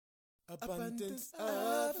Abundance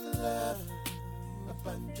of love,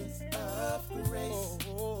 abundance of grace.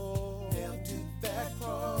 Nailed to that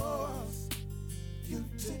cross, you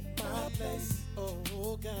took my place. Oh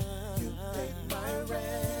God, you paid my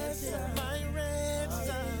ransom.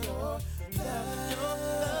 Your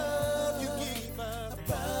love, you gave us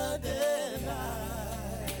abundant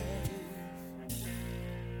life.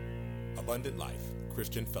 Abundant Life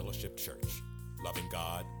Christian Fellowship Church. Loving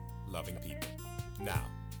God, loving people. Now,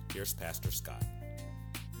 here's Pastor Scott.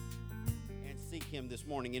 And seek him this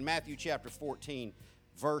morning. In Matthew chapter 14,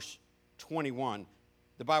 verse 21,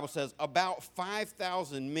 the Bible says, about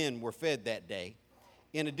 5,000 men were fed that day,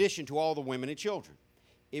 in addition to all the women and children.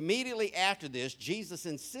 Immediately after this, Jesus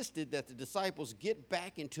insisted that the disciples get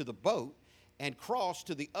back into the boat and cross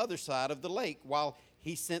to the other side of the lake while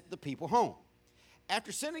he sent the people home.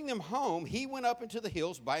 After sending them home, he went up into the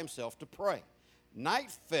hills by himself to pray.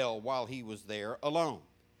 Night fell while he was there alone.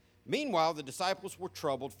 Meanwhile, the disciples were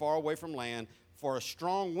troubled far away from land, for a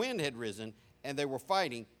strong wind had risen, and they were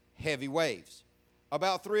fighting heavy waves.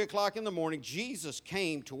 About 3 o'clock in the morning, Jesus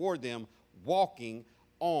came toward them, walking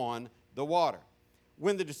on the water.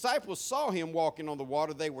 When the disciples saw him walking on the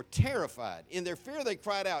water, they were terrified. In their fear, they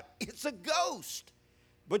cried out, "It's a ghost!"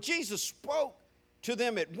 But Jesus spoke to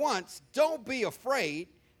them at once. "Don't be afraid,"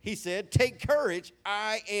 he said. "Take courage,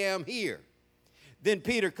 I am here." Then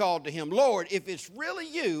Peter called to him, "Lord, if it's really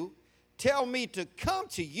you, tell me to come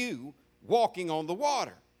to you walking on the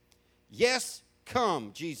water." "Yes,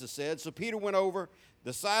 come," Jesus said. So Peter went over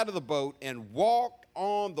the side of the boat and walked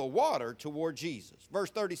on the water toward Jesus.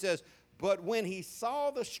 Verse 30 says, but when he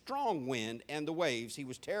saw the strong wind and the waves, he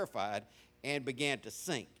was terrified and began to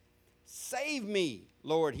sink. "Save me,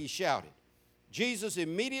 Lord," he shouted. Jesus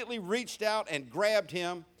immediately reached out and grabbed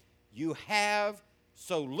him. "You have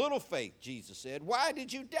so little faith," Jesus said. "Why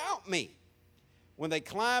did you doubt me?" When they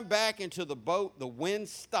climbed back into the boat, the wind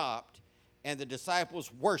stopped, and the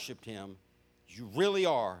disciples worshiped him. "You really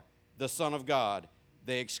are the Son of God,"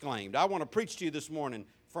 they exclaimed. I want to preach to you this morning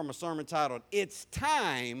from a sermon titled, "It's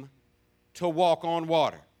Time to Walk on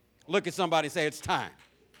Water." Look at somebody and say, "It's time."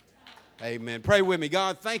 Amen. Pray with me.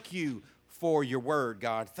 God, thank you for your word,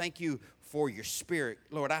 God. Thank you for your spirit.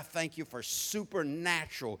 Lord, I thank you for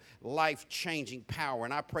supernatural, life-changing power.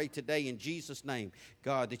 And I pray today in Jesus' name,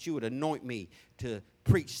 God, that you would anoint me to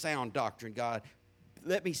preach sound doctrine, God.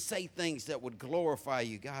 Let me say things that would glorify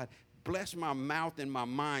you, God. Bless my mouth and my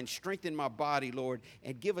mind. Strengthen my body, Lord,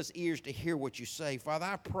 and give us ears to hear what you say. Father,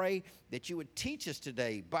 I pray that you would teach us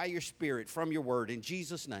today by your spirit from your word. In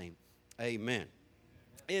Jesus' name, amen.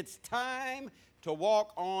 It's time to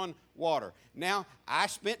walk on water. Now, I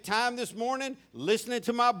spent time this morning listening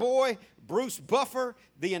to my boy, Bruce Buffer,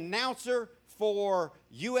 the announcer for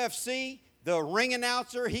UFC, the ring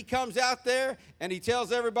announcer. He comes out there and he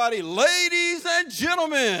tells everybody, "Ladies and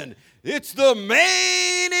gentlemen, it's the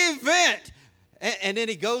main event." And then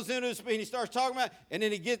he goes into his speech and he starts talking about, and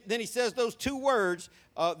then he says those two words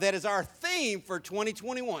that is our theme for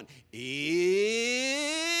 2021. It's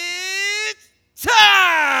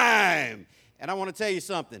time. And I want to tell you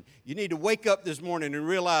something. You need to wake up this morning and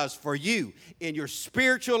realize for you in your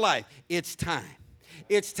spiritual life, it's time.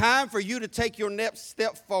 It's time for you to take your next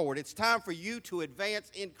step forward. It's time for you to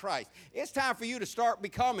advance in Christ. It's time for you to start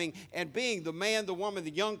becoming and being the man, the woman,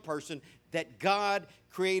 the young person that God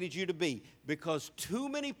created you to be. Because too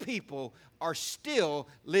many people are still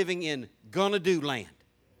living in gonna-do land.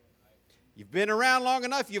 You've been around long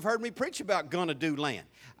enough, you've heard me preach about gonna-do land.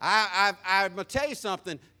 I'm going to tell you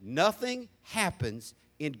something. Nothing happens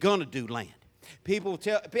in gonna-do land.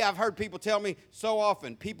 I've heard people tell me so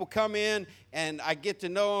often. People come in and I get to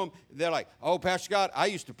know them. They're like, "Oh, Pastor Scott, I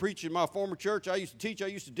used to preach in my former church. I used to teach. I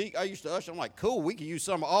used to deacon. I used to usher." I'm like, "Cool, we can use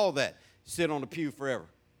some of all that. Sit on the pew forever."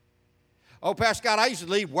 "Oh, Pastor Scott, I used to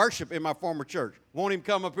lead worship in my former church. Won't even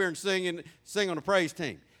come up here and sing on the praise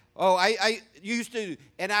team." "Oh, I used to."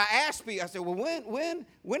 And I asked people, I said, "Well, when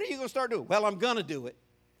are you going to start doing it?" "Well, I'm going to do it.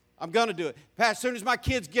 I'm going to do it. As soon as my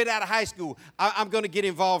kids get out of high school, I'm going to get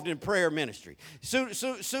involved in prayer ministry. Soon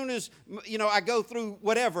as, I go through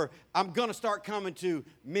whatever, I'm going to start coming to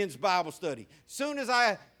men's Bible study. Soon as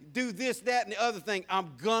I do this, that, and the other thing,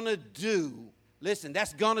 I'm going to do." Listen,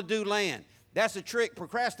 that's going to do land. That's a trick.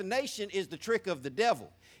 Procrastination is the trick of the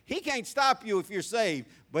devil. He can't stop you if you're saved,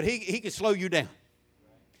 but he can slow you down.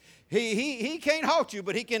 He can't halt you,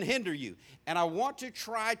 but he can hinder you. And I want to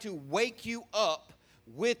try to wake you up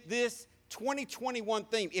with this 2021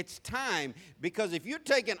 theme. It's time, because if you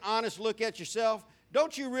take an honest look at yourself,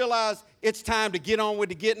 don't you realize it's time to get on with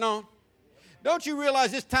the getting on? Don't you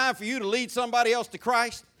realize it's time for you to lead somebody else to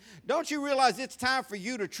Christ? Don't you realize it's time for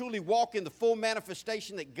you to truly walk in the full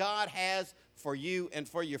manifestation that God has for you and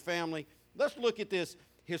for your family? Let's look at this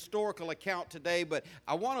historical account today, but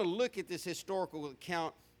I want to look at this historical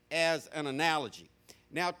account as an analogy.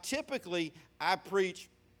 Now, typically, I preach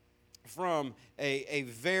from a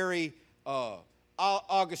very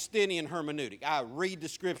Augustinian hermeneutic. I read the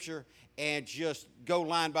scripture and just go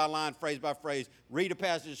line by line, phrase by phrase, read a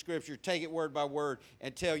passage of scripture, take it word by word,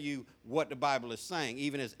 and tell you what the Bible is saying,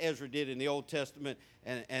 even as Ezra did in the Old Testament,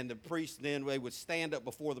 and the priests then, they would stand up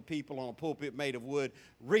before the people on a pulpit made of wood,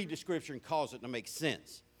 read the scripture, and cause it to make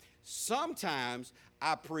sense. Sometimes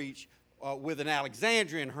I preach with an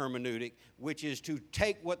Alexandrian hermeneutic, which is to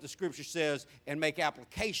take what the scripture says and make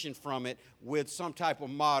application from it with some type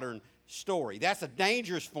of modern story. That's a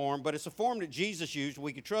dangerous form, but it's a form that Jesus used.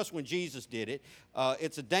 We can trust when Jesus did it.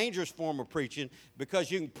 It's a dangerous form of preaching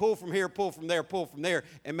because you can pull from here, pull from there,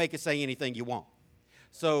 and make it say anything you want.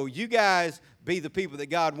 So you guys be the people that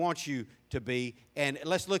God wants you to be, and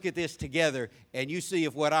let's look at this together, and you see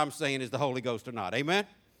if what I'm saying is the Holy Ghost or not. Amen?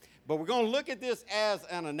 But we're going to look at this as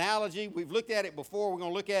an analogy. We've looked at it before. We're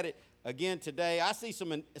going to look at it again today. I see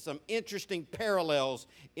some interesting parallels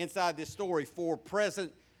inside this story for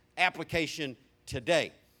present application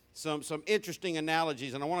today. Some interesting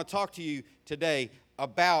analogies, and I want to talk to you today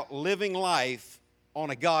about living life on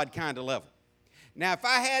a God kind of level. Now, if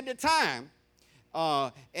I had the time,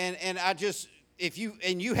 and I just, if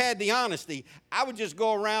you had the honesty, I would just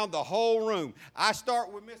go around the whole room. I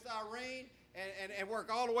start with Miss Irene and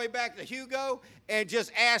work all the way back to Hugo and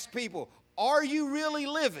just ask people, are you really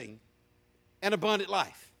living an abundant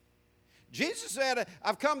life? Jesus said,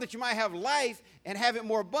 I've come that you might have life and have it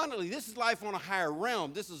more abundantly. This is life on a higher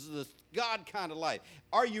realm. This is the God kind of life.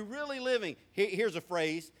 Are you really living? Here's a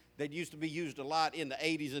phrase that used to be used a lot in the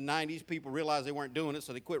 80s and 90s. People realized they weren't doing it,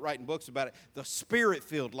 so they quit writing books about it. The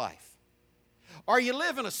spirit-filled life. Are you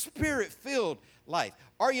living a spirit-filled life?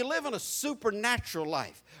 Are you living a supernatural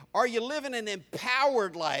life? Are you living an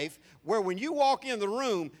empowered life where when you walk in the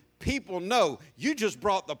room, people know you just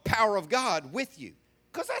brought the power of God with you?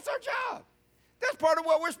 Because that's our job. That's part of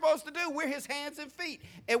what we're supposed to do. We're his hands and feet,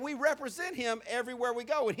 and we represent him everywhere we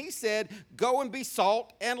go. And he said, go and be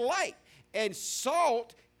salt and light. And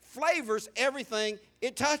salt flavors everything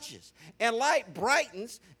it touches. And light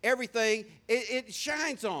brightens everything it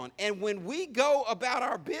shines on. And when we go about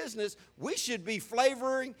our business, we should be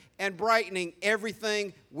flavoring and brightening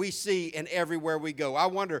everything we see and everywhere we go. I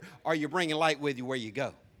wonder, are you bringing light with you where you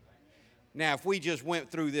go? Now, if we just went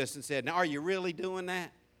through this and said, now, are you really doing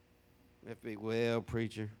that? It'd be, well,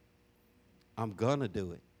 preacher, I'm going to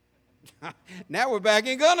do it. Now we're back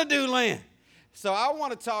in going to do land. So I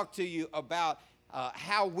want to talk to you about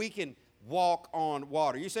how we can walk on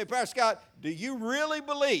water. You say, Pastor Scott, do you really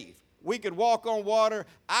believe we could walk on water?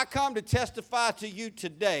 I come to testify to you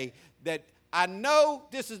today that I know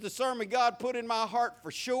this is the sermon God put in my heart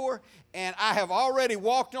for sure, and I have already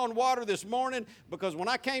walked on water this morning because when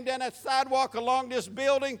I came down that sidewalk along this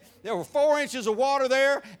building, there were 4 inches of water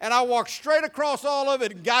there, and I walked straight across all of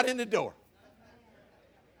it and got in the door.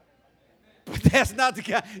 But that's not the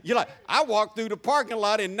kind. You're like, I walked through the parking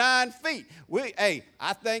lot in 9 feet. Hey,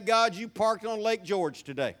 I thank God you parked on Lake George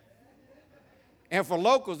today. And for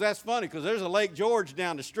locals, that's funny because there's a Lake George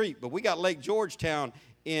down the street, but we got Lake Georgetown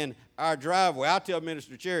in our driveway. I'll tell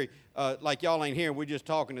Minister Cherry, like y'all ain't here, we're just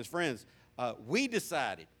talking as friends. We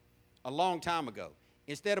decided a long time ago,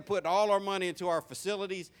 instead of putting all our money into our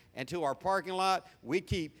facilities and to our parking lot, we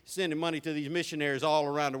keep sending money to these missionaries all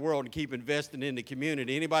around the world and keep investing in the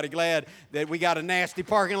community. Anybody glad that we got a nasty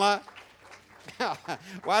parking lot? Well,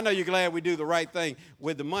 I know you're glad we do the right thing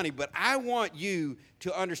with the money, but I want you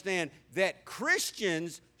to understand that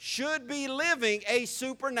Christians should be living a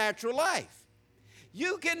supernatural life.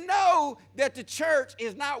 You can know that the church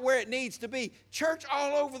is not where it needs to be. Church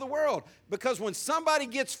all over the world, because when somebody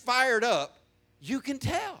gets fired up, you can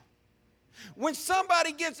tell. When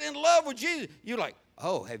somebody gets in love with Jesus, you're like,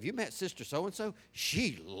 oh, have you met Sister So-and-so?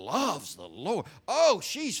 She loves the Lord. Oh,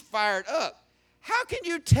 she's fired up. How can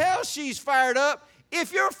you tell she's fired up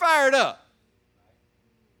if you're fired up?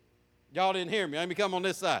 Y'all didn't hear me. Let me come on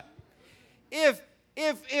this side. If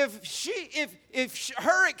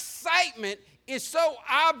her excitement is so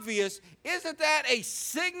obvious, isn't that a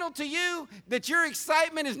signal to you that your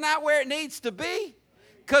excitement is not where it needs to be?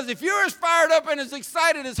 Because if you're as fired up and as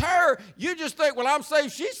excited as her, you just think, well, I'm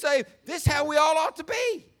saved, she's saved. This is how we all ought to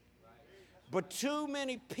be. But too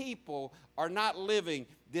many people are not living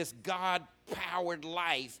this God-powered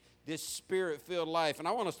life, this Spirit-filled life. And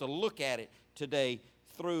I want us to look at it today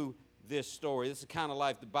through this story. This is the kind of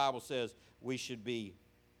life the Bible says we should be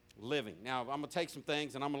living. Now, I'm going to take some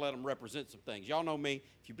things and I'm going to let them represent some things. Y'all know me.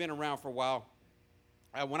 If you've been around for a while,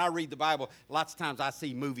 when I read the Bible, lots of times I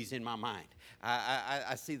see movies in my mind.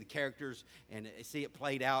 I see the characters and I see it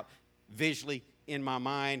played out visually in my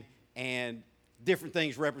mind, and different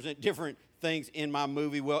things represent different things in my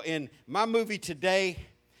movie. Well, in my movie today,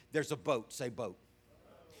 there's a boat. Say boat.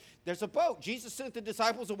 There's a boat. Jesus sent the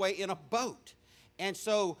disciples away in a boat. And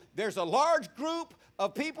so there's a large group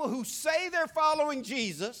of people who say they're following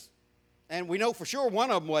Jesus, and we know for sure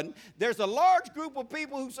one of them wasn't. There's a large group of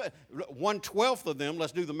people who say, 1/12 of them,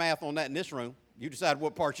 let's do the math on that in this room. You decide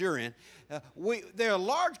what part you're in. There are a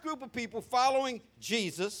large group of people following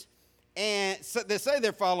Jesus, and so they say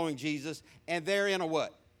they're following Jesus, and they're in a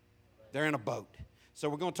what? They're in a boat. So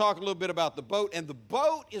we're going to talk a little bit about the boat, and the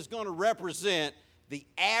boat is going to represent the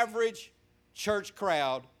average church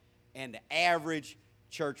crowd and the average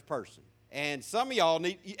church person. And some of y'all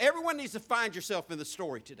everyone needs to find yourself in the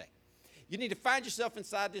story today. You need to find yourself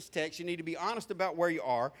inside this text. You need to be honest about where you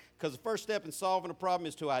are, because the first step in solving a problem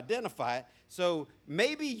is to identify it. So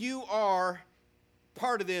maybe you are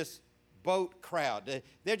part of this boat crowd.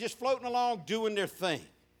 They're just floating along doing their thing.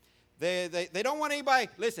 They don't want anybody.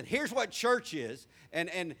 Listen, here's what church is.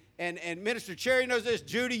 And Minister Cherry knows this.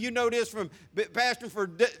 Judy, you know this from pastoring for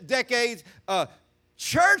decades.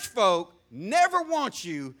 Church folk never want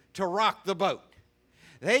you to rock the boat.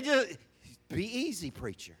 They just, be easy,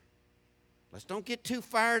 preacher. Let's don't get too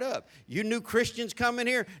fired up. You new Christians coming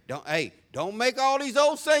here, don't make all these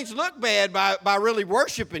old saints look bad by really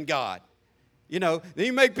worshiping God. You know, then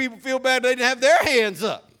you make people feel bad they didn't have their hands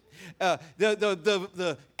up.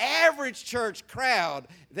 The average church crowd,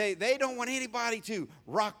 they don't want anybody to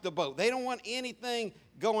rock the boat. They don't want anything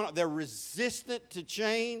going on. They're resistant to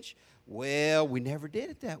change. Well, we never did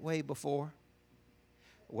it that way before.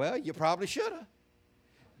 Well, you probably should have.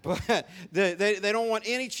 But they don't want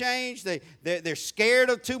any change. They're scared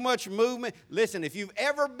of too much movement. Listen, if you've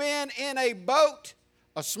ever been in a boat,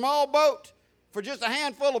 a small boat, for just a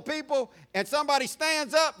handful of people, and somebody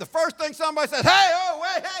stands up, the first thing somebody says,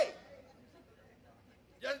 hey.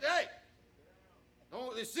 Just, hey.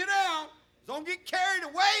 Don't sit down. Don't get carried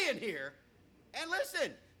away in here. And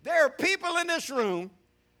listen, there are people in this room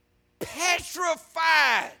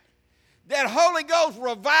petrified that Holy Ghost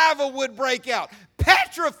revival would break out.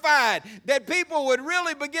 Petrified that people would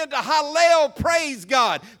really begin to hallel praise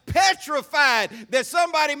God. Petrified that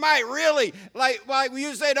somebody might really, like we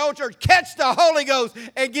used to say at Old Church, catch the Holy Ghost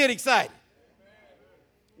and get excited.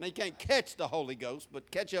 Now, you can't catch the Holy Ghost, but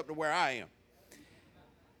catch up to where I am.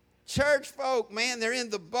 Church folk, man, they're in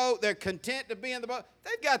the boat. They're content to be in the boat.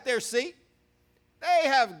 They've got their seat. They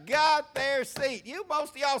have got their seat.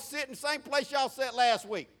 Most of y'all sit in the same place y'all sat last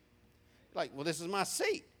week. Like, well, this is my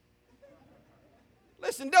seat.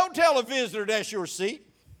 Listen, don't tell a visitor that's your seat.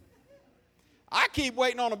 I keep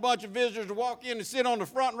waiting on a bunch of visitors to walk in and sit on the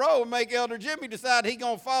front row and make Elder Jimmy decide he's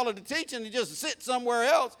going to follow the teaching and just sit somewhere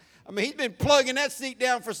else. I mean, he's been plugging that seat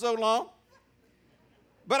down for so long.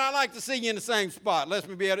 But I like to see you in the same spot. Let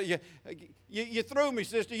me be able to, you threw me,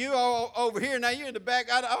 sister. You all over here. Now you're in the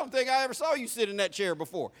back. I don't think I ever saw you sit in that chair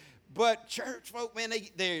before. But church folk, man,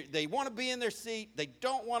 they want to be in their seat. They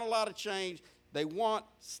don't want a lot of change. They want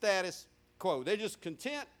status quo. They're just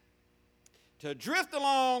content to drift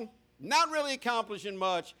along, not really accomplishing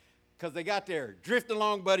much, because they got their drift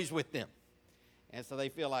along buddies with them. And so they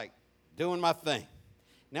feel like doing my thing.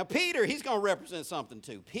 Now, Peter, he's going to represent something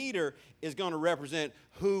too. Peter is going to represent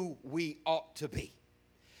who we ought to be.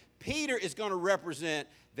 Peter is going to represent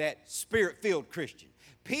that spirit-filled Christian.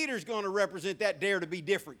 Peter's going to represent that dare to be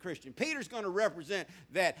different Christian. Peter's going to represent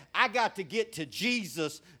that I got to get to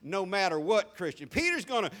Jesus no matter what Christian. Peter's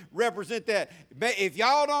going to represent that if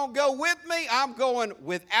y'all don't go with me, I'm going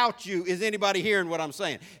without you. Is anybody hearing what I'm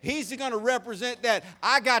saying? He's going to represent that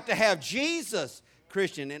I got to have Jesus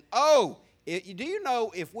Christian. And do you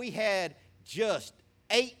know if we had just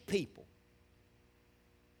 8 people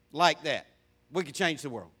like that, we could change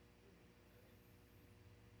the world?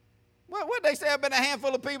 Well, what they say about a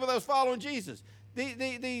handful of people that was following Jesus?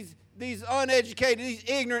 These uneducated, these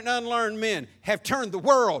ignorant, unlearned men have turned the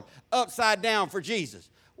world upside down for Jesus.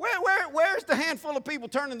 Where's the handful of people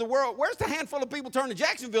turning the world? Where's the handful of people turning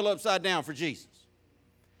Jacksonville upside down for Jesus?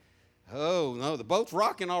 Oh, no, the boat's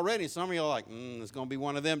rocking already. Some of you are like, it's going to be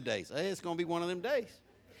one of them days. Hey, it's going to be one of them days.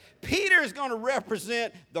 Peter is going to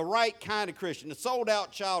represent the right kind of Christian, the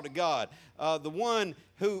sold-out child of God, the one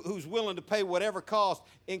who's willing to pay whatever cost,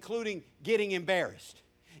 including getting embarrassed,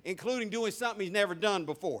 including doing something he's never done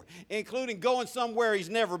before, including going somewhere he's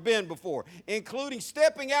never been before, including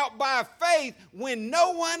stepping out by faith when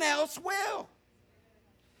no one else will.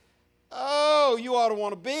 Oh, you ought to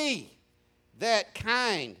want to be that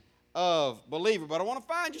kind of believer. But I want to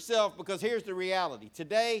find yourself, because here's the reality.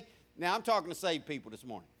 Today, now I'm talking to saved people this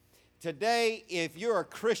morning. Today, if you're a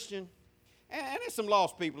Christian, and there's some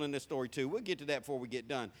lost people in this story too. We'll get to that before we get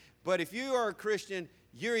done. But if you are a Christian,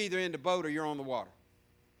 you're either in the boat or you're on the water.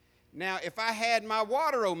 Now, if I had my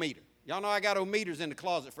water-o-meter, y'all know I got o-meters in the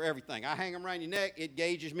closet for everything. I hang them around your neck. It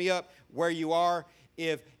gauges me up where you are.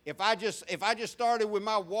 If I just started with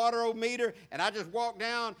my water-o-meter and I just walked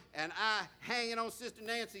down and I hang it on Sister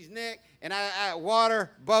Nancy's neck and I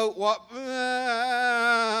water, boat,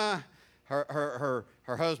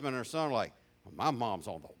 her husband and her son are like, well, my mom's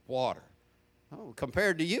on the water. Oh,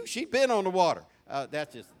 compared to you, she's been on the water.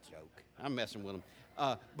 That's just a joke. I'm messing with them.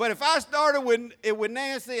 But if I started with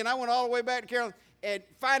Nancy and I went all the way back to Carolyn and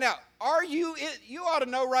find out, you ought to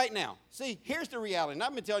know right now. See, here's the reality, and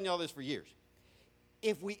I've been telling y'all this for years.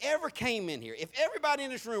 If we ever came in here, if everybody in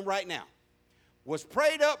this room right now was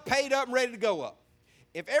prayed up, paid up, and ready to go up,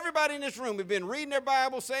 if everybody in this room had been reading their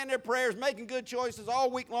Bible, saying their prayers, making good choices all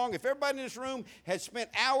week long, if everybody in this room had spent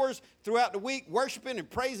hours throughout the week worshiping and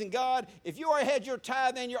praising God, if you already had your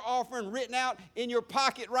tithe and your offering written out in your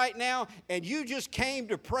pocket right now, and you just came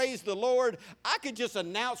to praise the Lord, I could just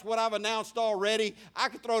announce what I've announced already. I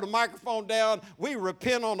could throw the microphone down, we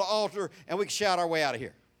repent on the altar, and we could shout our way out of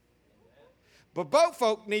here. But boat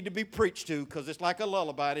folk need to be preached to, because it's like a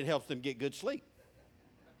lullaby and it helps them get good sleep.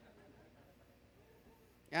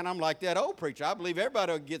 And I'm like that old preacher. I believe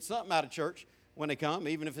everybody will get something out of church when they come,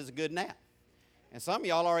 even if it's a good nap. And some of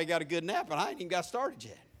y'all already got a good nap, and I ain't even got started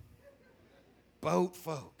yet. Boat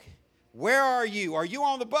folk. Where are you? Are you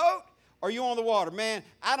on the boat or are you on the water? Man,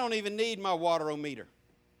 I don't even need my water-o-meter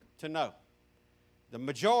to know. The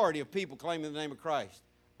majority of people claiming the name of Christ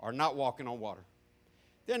are not walking on water.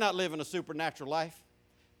 They're not living a supernatural life.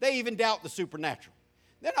 They even doubt the supernatural.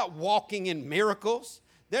 They're not walking in miracles.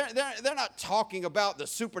 They're not talking about the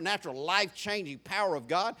supernatural, life-changing power of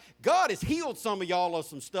God. God has healed some of y'all of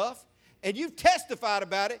some stuff, and you've testified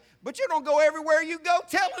about it, but you don't go everywhere you go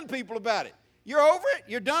telling people about it. You're over it.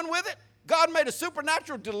 You're done with it. God made a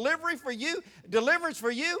supernatural deliverance for you,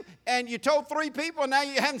 and you told 3 people, and now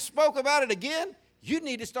you haven't spoke about it again. You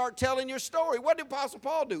need to start telling your story. What did Apostle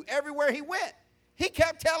Paul do? Everywhere he went, he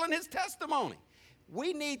kept telling his testimony.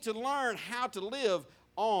 We need to learn how to live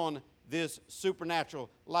on this supernatural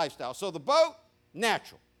lifestyle. So the boat,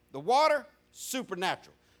 natural. The water,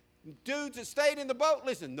 supernatural. Dudes that stayed in the boat,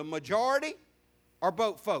 listen, the majority are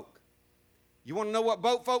boat folk. You want to know what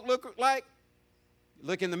boat folk look like?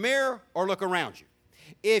 Look in the mirror or look around you.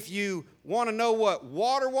 If you want to know what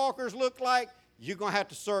water walkers look like, you're going to have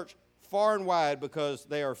to search far and wide, because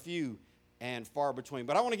they are few and far between.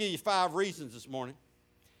 But I want to give you 5 reasons this morning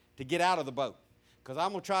to get out of the boat, because I'm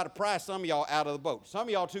going to try to pry some of y'all out of the boat. Some of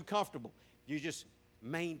y'all too comfortable. You're just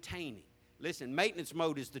maintaining. Listen, maintenance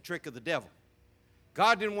mode is the trick of the devil.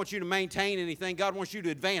 God didn't want you to maintain anything. God wants you to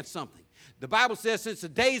advance something. The Bible says since the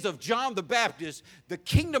days of John the Baptist, the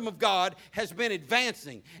kingdom of God has been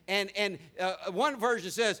advancing. And one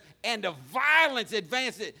version says, and the violence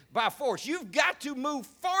advance it by force. You've got to move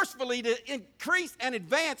forcefully to increase and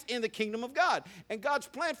advance in the kingdom of God. And God's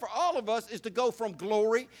plan for all of us is to go from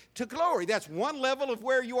glory to glory. That's one level of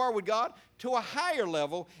where you are with God to a higher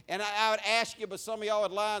level. And I would ask you, but some of y'all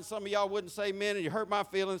would lie and some of y'all wouldn't say amen, and you hurt my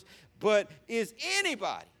feelings. But is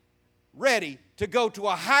anybody ready to go to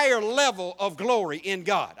a higher level of glory in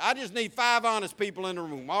God? I just need 5 honest people in the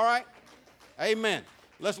room, all right? Amen.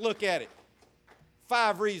 Let's look at it.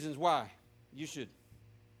 5 reasons why you should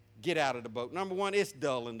get out of the boat. Number 1, it's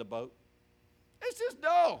dull in the boat. It's just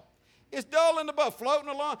dull. It's dull in the boat, floating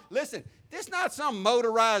along. Listen, this is not some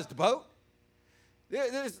motorized boat.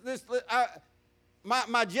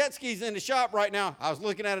 My jet ski's in the shop right now. I was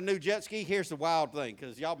looking at a new jet ski. Here's the wild thing,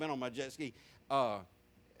 because y'all been on my jet ski.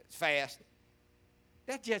 It's fast.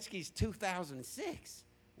 That jet ski's 2006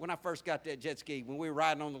 when I first got that jet ski, when we were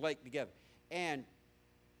riding on the lake together. And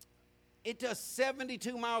it does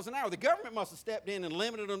 72 miles an hour. The government must have stepped in and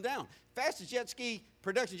limited them down. Fastest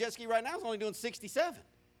production jet ski right now is only doing 67.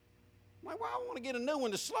 I'm like, well, I want to get a new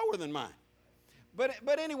one that's slower than mine.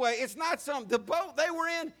 But anyway, it's not the boat they were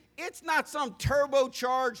in, it's not some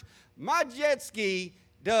turbocharged. My jet ski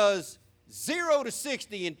does 0 to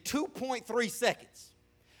 60 in 2.3 seconds.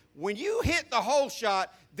 When you hit the hole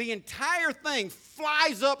shot, the entire thing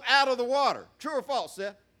flies up out of the water. True or false,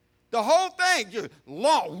 Seth? The whole thing just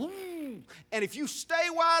long. And if you stay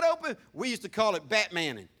wide open, we used to call it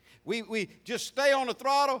Batmaning. We just stay on the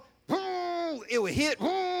throttle, it would hit,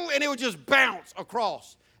 and it would just bounce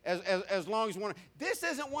across. as long as one. This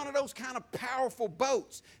isn't one of those kind of powerful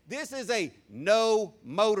boats. This is a no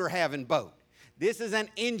motor having boat. This is an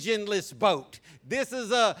engineless boat. This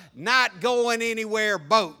is a not going anywhere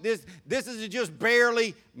boat. This is just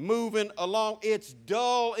barely moving along. It's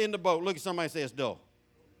dull in the boat. Look at somebody say it's dull.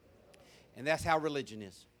 And that's how religion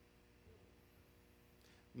is.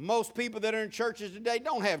 Most people that are in churches today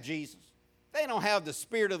don't have Jesus. They don't have the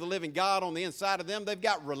Spirit of the living God on the inside of them. They've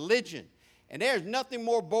got religion. And there's nothing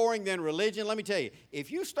more boring than religion. Let me tell you, if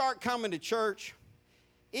you start coming to church,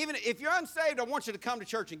 even if you're unsaved, I want you to come to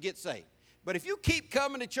church and get saved. But if you keep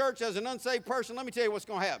coming to church as an unsaved person, let me tell you what's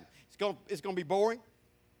going to happen. It's going to be boring,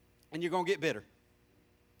 and you're going to get bitter.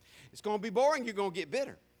 It's going to be boring, you're going to get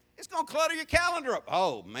bitter. It's going to clutter your calendar up.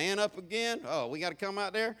 Oh, man up again. Oh, we got to come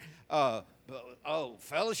out there.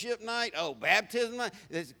 Fellowship night. Oh, baptism night.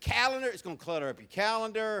 There's a calendar. It's going to clutter up your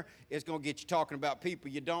calendar. It's going to get you talking about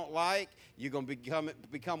people you don't like. You're going to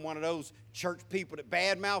become one of those church people that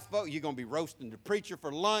badmouth folk. You're going to be roasting the preacher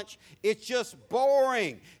for lunch. It's just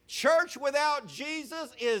boring. Church without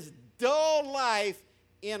Jesus is dull life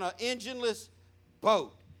in an engineless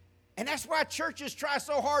boat. And that's why churches try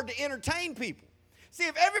so hard to entertain people. See,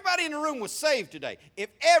 if everybody in the room was saved today, if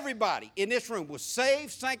everybody in this room was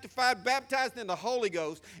saved, sanctified, baptized in the Holy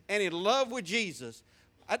Ghost, and in love with Jesus,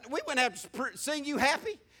 we wouldn't have to sing you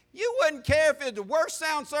happy. You wouldn't care if it's the worst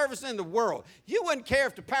sound service in the world. You wouldn't care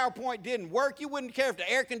if the PowerPoint didn't work. You wouldn't care if the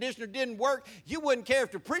air conditioner didn't work. You wouldn't care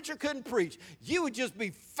if the preacher couldn't preach. You would just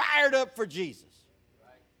be fired up for Jesus.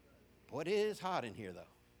 Boy, it is hot in here, though.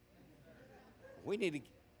 We need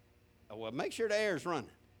to, make sure the air's running.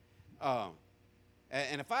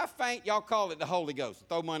 And if I faint, y'all call it the Holy Ghost.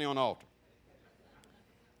 Throw money on the altar.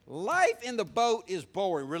 Life in the boat is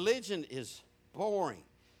boring. Religion is boring.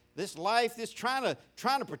 This life, this trying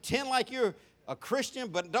to pretend like you're a Christian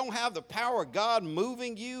but don't have the power of God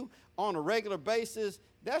moving you on a regular basis,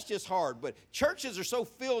 that's just hard. But churches are so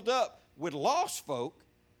filled up with lost folk,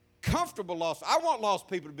 comfortable lost. I want lost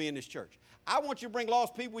people to be in this church. I want you to bring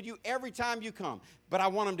lost people with you every time you come, but I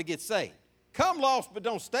want them to get saved. Come lost, but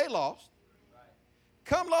don't stay lost.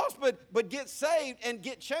 Come lost, but get saved and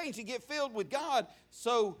get changed and get filled with God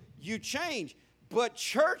so you change. But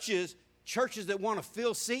churches that want to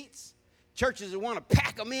fill seats, churches that want to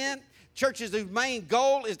pack them in, churches whose main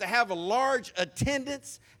goal is to have a large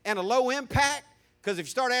attendance and a low impact. Because if you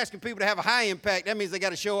start asking people to have a high impact, that means they got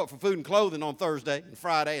to show up for food and clothing on Thursday and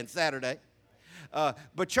Friday and Saturday.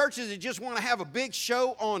 But churches that just want to have a big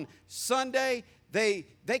show on Sunday, they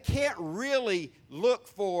can't really look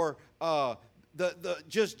for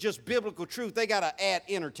just biblical truth. They got to add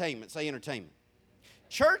entertainment. Say entertainment.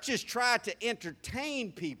 Churches try to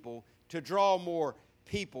entertain people to draw more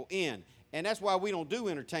people in. And that's why we don't do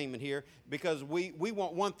entertainment here, because we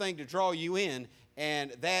want one thing to draw you in,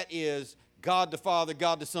 and that is God the Father,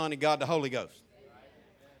 God the Son, and God the Holy Ghost.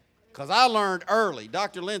 Because I learned early.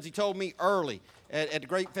 Dr. Lindsay told me early at the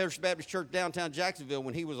Great Fellowship Baptist Church downtown Jacksonville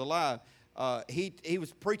when he was alive. He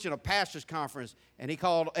was preaching a pastor's conference, and he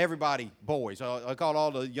called everybody boys. I called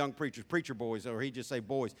all the young preachers preacher boys, or he'd just say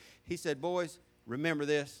boys. He said, boys, remember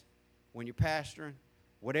this. When you're pastoring,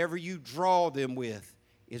 whatever you draw them with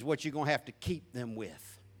is what you're going to have to keep them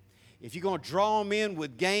with. If you're going to draw them in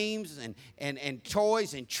with games and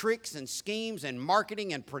toys and tricks and schemes and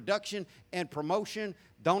marketing and production and promotion,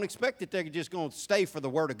 don't expect that they're just going to stay for the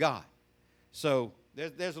Word of God. So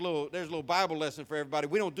there's a little Bible lesson for everybody.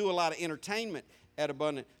 We don't do a lot of entertainment at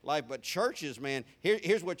Abundant Life, but churches, man,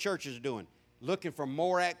 here's what churches are doing. Looking for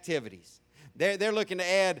more activities. They're looking to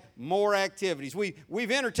add more activities.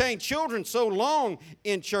 We've entertained children so long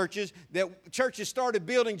in churches that churches started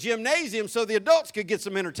building gymnasiums so the adults could get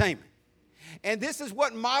some entertainment. And this is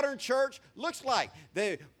what modern church looks like.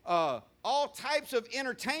 All types of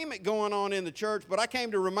entertainment going on in the church, but I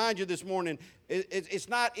came to remind you this morning, it's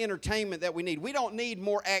not entertainment that we need. We don't need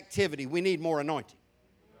more activity. We need more anointing.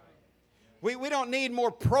 We don't need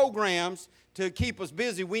more programs to keep us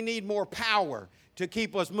busy. We need more power to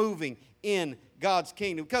keep us moving in God's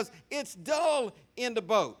kingdom, because it's dull in the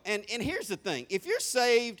boat. And here's the thing. If you're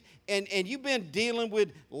saved and you've been dealing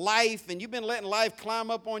with life and you've been letting life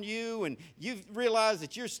climb up on you and you've realized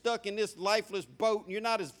that you're stuck in this lifeless boat and you're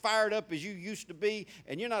not as fired up as you used to be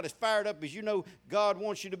and you're not as fired up as you know God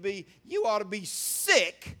wants you to be, you ought to be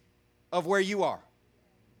sick of where you are.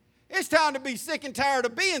 It's time to be sick and tired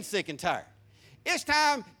of being sick and tired. It's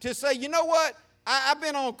time to say, you know what? I've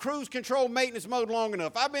been on cruise control maintenance mode long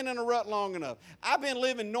enough. I've been in a rut long enough. I've been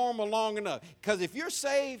living normal long enough. Because if you're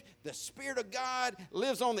saved, the Spirit of God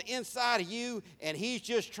lives on the inside of you, and He's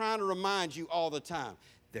just trying to remind you all the time,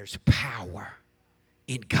 there's power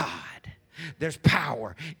in God. There's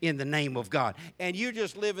power in the name of God. And you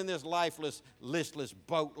just living this lifeless, listless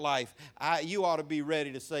boat life. You ought to be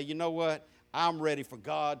ready to say, you know what? I'm ready for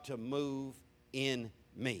God to move in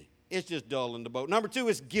me. It's just dull in the boat. Number 2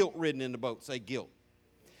 is guilt-ridden in the boat. Say guilt.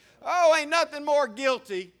 Oh, ain't nothing more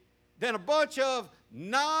guilty than a bunch of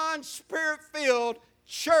non-spirit-filled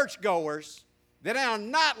churchgoers that are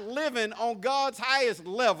not living on God's highest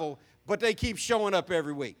level, but they keep showing up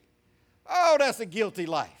every week. Oh, that's a guilty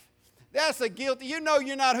life. That's a guilty. You know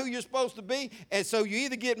you're not who you're supposed to be, and so you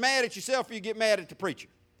either get mad at yourself or you get mad at the preacher.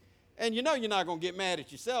 And you know you're not going to get mad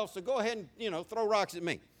at yourself, so go ahead and, throw rocks at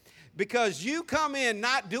me. Because you come in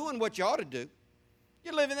not doing what you ought to do.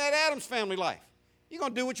 You're living that Addams family life. You're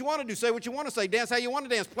going to do what you want to do, say what you want to say, dance how you want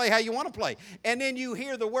to dance, play how you want to play. And then you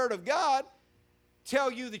hear the word of God tell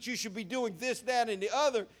you that you should be doing this, that, and the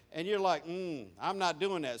other, and you're like, I'm not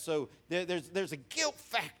doing that. So there's a guilt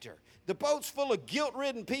factor. The boat's full of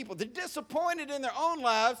guilt-ridden people. They're disappointed in their own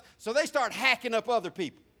lives, so they start hacking up other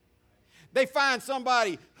people. They find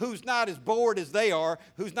somebody who's not as bored as they are,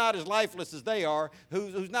 who's not as lifeless as they are,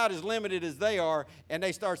 who's not as limited as they are, and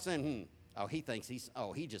they start saying, he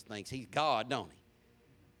just thinks he's God, don't he?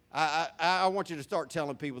 I want you to start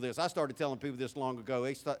telling people this. I started telling people this long ago.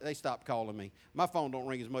 They stopped calling me. My phone don't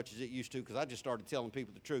ring as much as it used to because I just started telling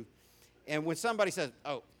people the truth. And when somebody says,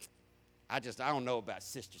 I don't know about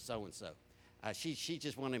Sister So-and-so. She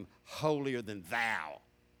just one of them holier than thou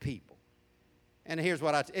people. And here's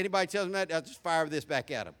what anybody tells me that, I'll just fire this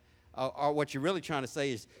back at them. Or what you're really trying to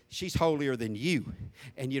say is she's holier than you,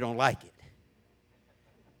 and you don't like it.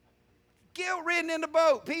 Guilt-ridden in the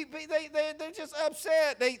boat. People, they're just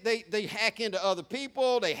upset. They hack into other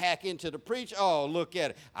people. They hack into the preacher. Oh, look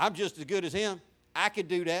at it. I'm just as good as him. I could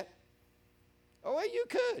do that. Oh, well, you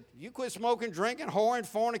could. You quit smoking, drinking, whoring,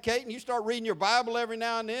 fornicating. You start reading your Bible every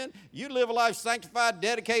now and then. You live a life sanctified,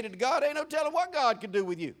 dedicated to God. Ain't no telling what God can do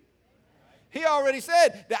with you. He already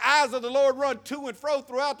said the eyes of the Lord run to and fro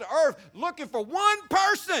throughout the earth looking for one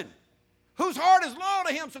person whose heart is loyal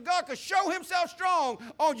to him so God can show himself strong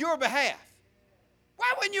on your behalf.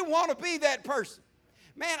 Why wouldn't you want to be that person?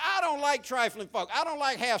 Man, I don't like trifling folk. I don't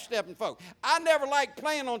like half-stepping folk. I never like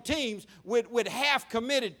playing on teams with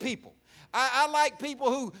half-committed people. I like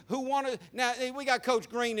people who want to. Now, we got Coach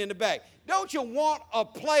Green in the back. Don't you want a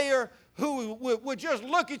player who would just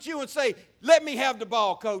look at you and say, let me have the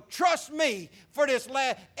ball, coach. Trust me for this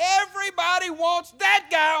last. Everybody wants that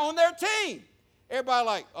guy on their team. Everybody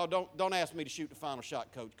like, oh, don't ask me to shoot the final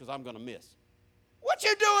shot, coach, because I'm going to miss. What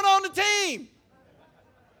you doing on the team?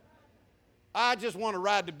 I just want to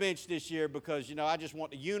ride the bench this year because, I just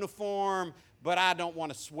want the uniform, but I don't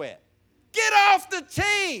want to sweat. Get off the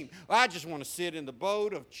team. I just want to sit in the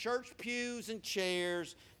boat of church pews and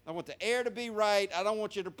chairs. I want the air to be right. I don't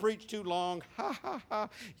want you to preach too long. Ha, ha, ha.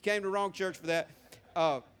 You came to the wrong church for that.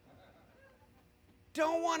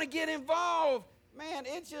 Don't want to get involved. Man,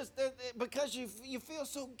 it's just because you feel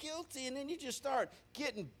so guilty, and then you just start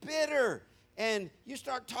getting bitter, and you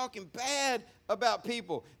start talking bad about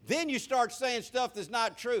people. Then you start saying stuff that's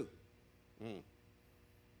not true.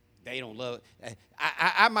 They don't love it.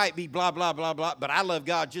 I might be blah, blah, blah, blah, but I love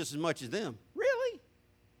God just as much as them. Really?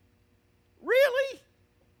 Really?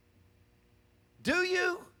 Do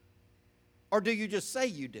you? Or do you just say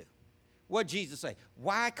you do? What did Jesus say?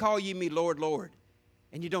 Why call ye me Lord, Lord,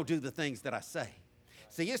 and you don't do the things that I say?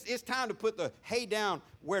 See, it's time to put the hay down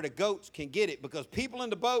where the goats can get it, because people in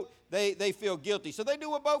the boat, they feel guilty. So they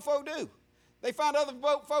do what boat folk do. They find other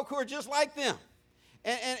boat folk who are just like them,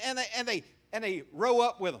 and they row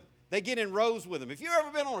up with them. They get in rows with them. If you've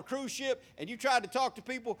ever been on a cruise ship and you tried to talk to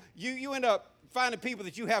people, you end up finding people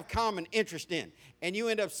that you have common interest in, and you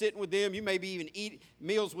end up sitting with them. You maybe even eat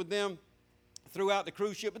meals with them throughout the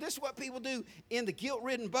cruise ship. But this is what people do in the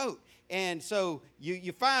guilt-ridden boat. And so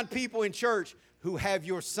you find people in church who have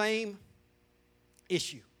your same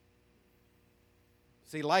issue.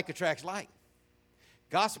 See, like attracts like.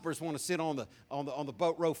 Gossipers want to sit on the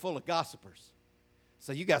boat row full of gossipers.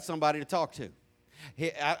 So you got somebody to talk to.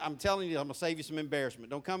 I'm telling you, I'm going to save you some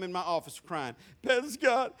embarrassment. Don't come in my office crying. Pastor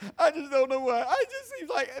Scott, I just don't know why. It just seems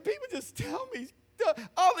like people just tell me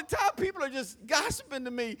all the time. People are just gossiping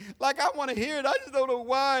to me like I want to hear it. I just don't know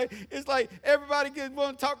why. It's like everybody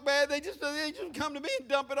want to talk bad. They just come to me and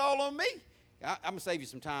dump it all on me. I'm going to save you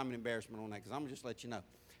some time and embarrassment on that, because I'm going to just let you know.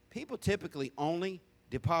 People typically only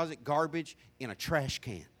deposit garbage in a trash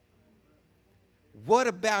can. What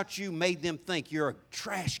about you made them think you're a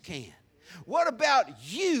trash can? What about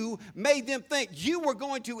you made them think you were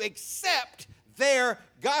going to accept their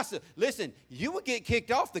gossip? Listen, you would get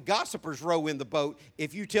kicked off the gossipers row in the boat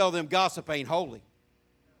if you tell them gossip ain't holy.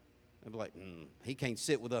 They'll be like, he can't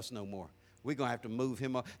sit with us no more. We're going to have to move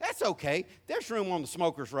him up. That's okay. There's room on the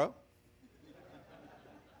smoker's row.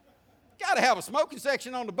 Got to have a smoking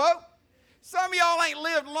section on the boat. Some of y'all ain't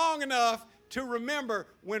lived long enough to remember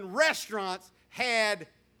when restaurants had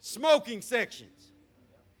smoking sections.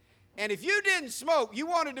 And if you didn't smoke, you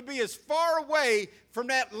wanted to be as far away from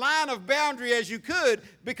that line of boundary as you could,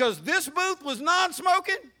 because this booth was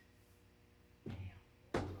non-smoking.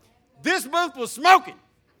 This booth was smoking.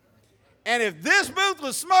 And if this booth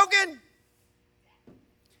was smoking,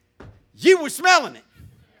 you were smelling it.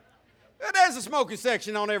 Well, there's a smoking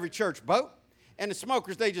section on every church boat. And the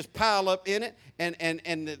smokers, they just pile up in it,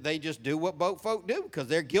 and they just do what boat folk do because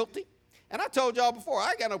they're guilty. And I told y'all before,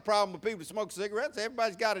 I ain't got no problem with people who smoke cigarettes.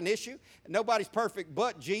 Everybody's got an issue. Nobody's perfect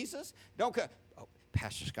but Jesus. Oh,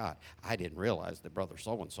 Pastor Scott, I didn't realize that Brother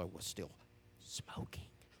so-and-so was still smoking.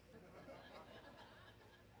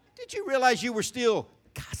 Did you realize you were still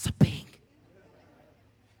gossiping,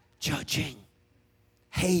 judging,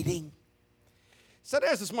 hating? So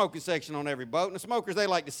there's a smoking section on every boat, and the smokers, they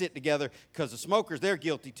like to sit together because the smokers, they're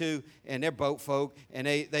guilty too, and they're boat folk, and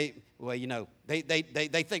they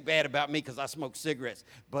think bad about me because I smoke cigarettes,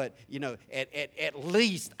 but, at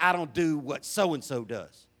least I don't do what so-and-so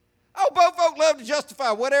does. Oh, boat folk love to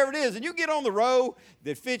justify whatever it is, and you get on the row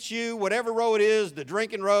that fits you, whatever row it is, the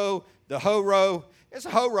drinking row, the hoe row. There's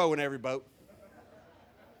a hoe row in every boat.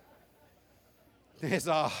 There's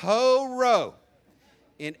a hoe row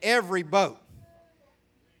in every boat.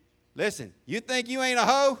 Listen, you think you ain't a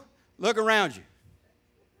hoe? Look around you.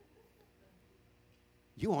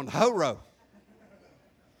 You on the hoe row.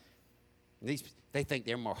 They think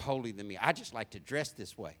they're more holy than me. I just like to dress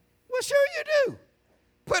this way. Well, sure you do.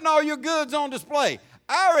 Putting all your goods on display.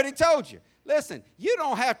 I already told you. Listen, you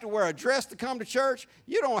don't have to wear a dress to come to church.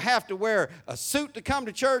 You don't have to wear a suit to come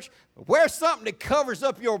to church. Wear something that covers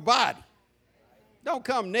up your body. Don't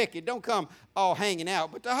come naked. Don't come all hanging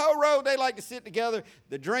out. But the whole row, they like to sit together.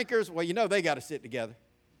 The drinkers, well, they got to sit together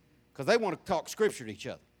because they want to talk scripture to each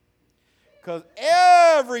other. Because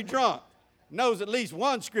every drunk knows at least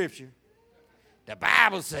one scripture. The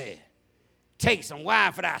Bible said, take some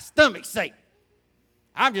wine for thy stomach's sake.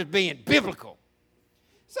 I'm just being biblical.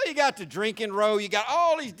 So you got the drinking row. You got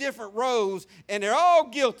all these different rows, and they're all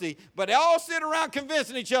guilty, but they all sit around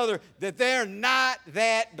convincing each other that they're not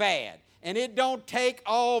that bad. And it don't take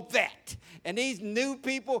all that. And these new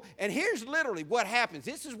people, and here's literally what happens.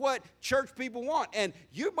 This is what church people want, and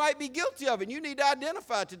you might be guilty of it, and you need to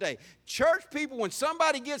identify today. Church people, when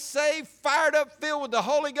somebody gets saved, fired up, filled with the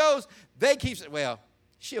Holy Ghost, they keep saying, well,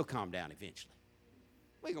 she'll calm down eventually.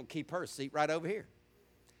 We're going to keep her seat right over here.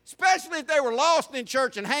 Especially if they were lost in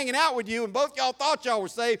church and hanging out with you, and both y'all thought y'all were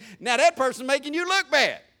saved. Now that person's making you look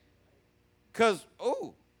bad. Because,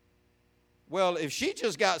 well, if she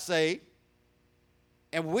just got saved,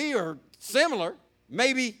 and we are similar,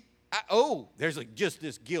 maybe, there's just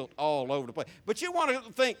this guilt all over the place. But you want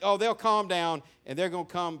to think, they'll calm down, and they're going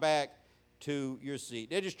to come back to your seat.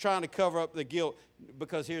 They're just trying to cover up the guilt,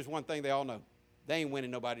 because here's one thing they all know. They ain't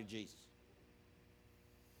winning nobody to Jesus.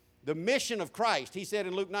 The mission of Christ, he said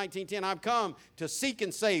in Luke 19:10, I've come to seek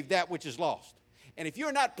and save that which is lost. And if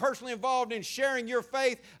you're not personally involved in sharing your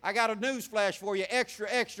faith, I got a news flash for you.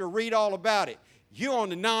 Extra, read all about it. You're on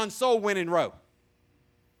the non-soul winning row.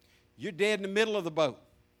 You're dead in the middle of the boat,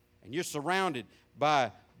 and you're surrounded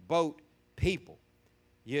by boat people.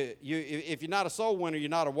 If you're not a soul winner, you're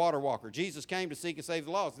not a water walker. Jesus came to seek and save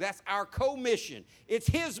the lost. That's our co-mission. It's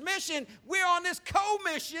his mission. We're on this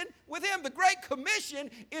co-mission with him. The Great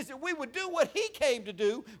Commission is that we would do what he came to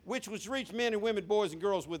do, which was reach men and women, boys and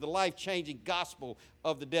girls with the life-changing gospel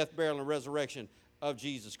of the death, burial, and resurrection of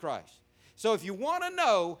Jesus Christ. So if you want to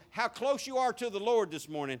know how close you are to the Lord this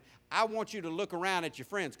morning, I want you to look around at your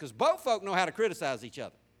friends, because both folk know how to criticize each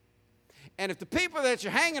other. And if the people that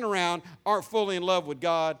you're hanging around aren't fully in love with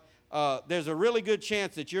God, there's a really good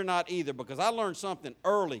chance that you're not either, because I learned something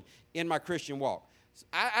early in my Christian walk.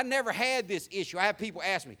 I never had this issue. I have people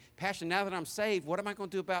ask me, Pastor, now that I'm saved, what am I going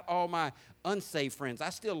to do about all my unsaved friends? I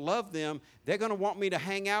still love them. They're going to want me to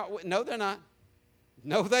hang out with. No, they're not.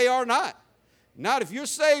 No, they are not. Not if you're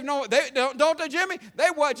saved. No, they don't they, Jimmy?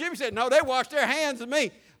 Jimmy said, no, they wash their hands of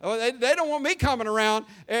me. They don't want me coming around,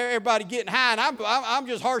 everybody getting high, and I'm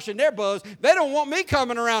just harshing their buzz. They don't want me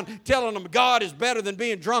coming around telling them God is better than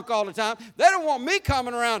being drunk all the time. They don't want me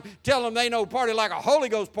coming around telling them they know party like a Holy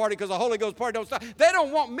Ghost party, because a Holy Ghost party don't stop. They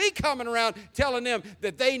don't want me coming around telling them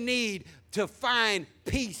that they need to find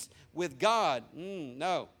peace with God.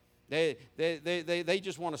 No. They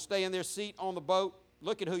just want to stay in their seat on the boat.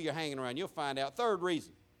 Look at who you're hanging around. You'll find out. Third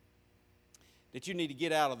reason that you need to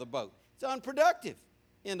get out of the boat. It's unproductive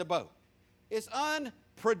in the boat. It's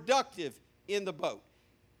unproductive in the boat.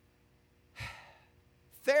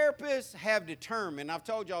 Therapists have determined, I've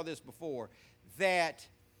told y'all this before, that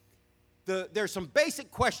there's some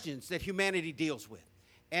basic questions that humanity deals with.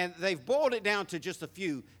 And they've boiled it down to just a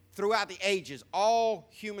few. Throughout the ages, all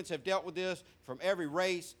humans have dealt with this, from every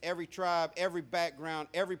race, every tribe, every background,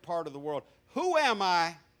 every part of the world. Who am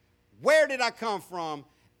I? Where did I come from?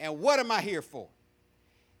 And what am I here for?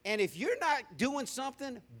 And if you're not doing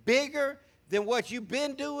something bigger than what you've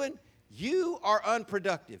been doing, you are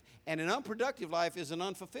unproductive. And an unproductive life is an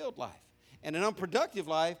unfulfilled life. And an unproductive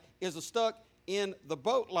life is a stuck in the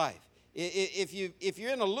boat life. If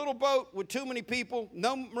you're in a little boat with too many people,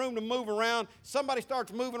 no room to move around, somebody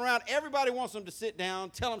starts moving around, everybody wants them to sit down,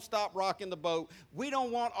 tell them stop rocking the boat. We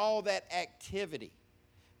don't want all that activity.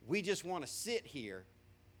 We just want to sit here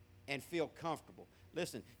and feel comfortable.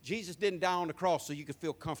 Listen, Jesus didn't die on the cross so you could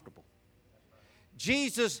feel comfortable.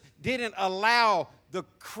 Jesus didn't allow the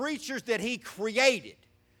creatures that he created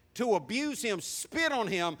to abuse him, spit on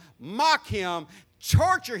him, mock him,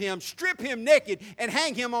 torture him, strip him naked, and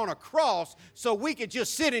hang him on a cross so we could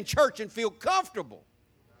just sit in church and feel comfortable.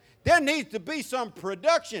 There needs to be some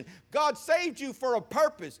production. God saved you for a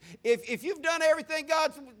purpose. If you've done everything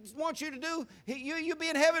God wants you to do, you'll be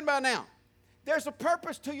in heaven by now. There's a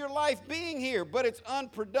purpose to your life being here, but it's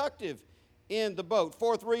unproductive in the boat.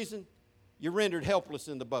 Fourth reason, you're rendered helpless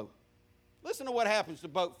in the boat. Listen to what happens to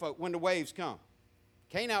boat folk when the waves come.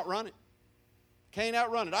 Can't outrun it. Can't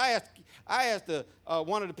outrun it. I asked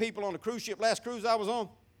one of the people on the cruise ship, last cruise I was on,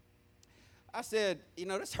 I said,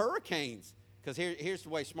 there's hurricanes. Because here's the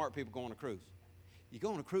way smart people go on a cruise. You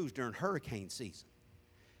go on a cruise during hurricane season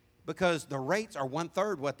because the rates are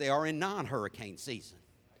 1/3 what they are in non-hurricane season.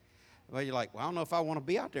 Well, you're like, I don't know if I want to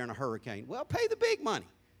be out there in a hurricane. Well, pay the big money.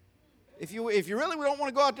 If you really don't want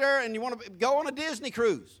to go out there and you want to go on a Disney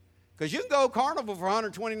cruise, because you can go Carnival for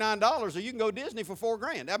 $129 or you can go Disney for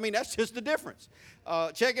 $4,000. I mean, that's just the difference.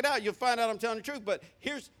 Check it out. You'll find out I'm telling the truth. But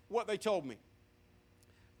here's what they told me.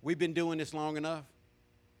 We've been doing this long enough.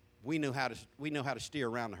 We know how to steer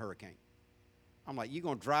around the hurricane. I'm like, you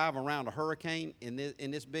going to drive around a hurricane in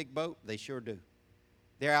this big boat? They sure do.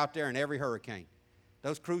 They're out there in every hurricane.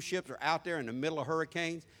 Those cruise ships are out there in the middle of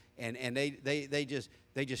hurricanes, and they just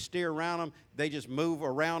steer around them. They just move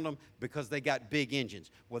around them because they got big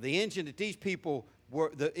engines. Well, the engine that these people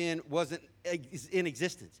were in wasn't in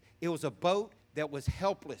existence. It was a boat that was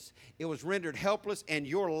helpless. It was rendered helpless, and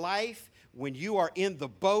your life, when you are in the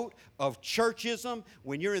boat of churchism,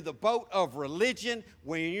 when you're in the boat of religion,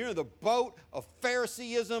 when you're in the boat of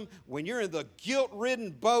Phariseeism, when you're in the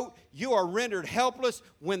guilt-ridden boat, you are rendered helpless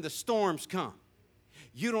when the storms come.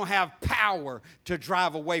 You don't have power to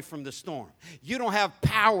drive away from the storm. You don't have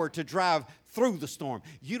power to drive through the storm.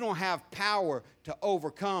 You don't have power to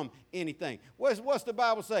overcome anything. What's the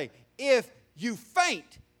Bible say? If you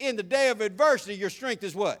faint in the day of adversity, your strength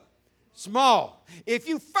is what? Small. If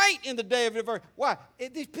you faint in the day of adversity, why?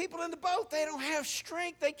 These people in the boat, they don't have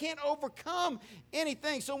strength. They can't overcome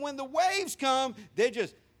anything. So when the waves come, they're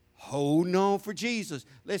just holding on for Jesus.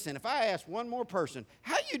 Listen, if I ask one more person,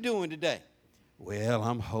 how you doing today? Well,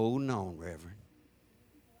 I'm holding on, Reverend.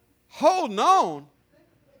 Holding on?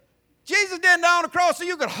 Jesus didn't die on the cross so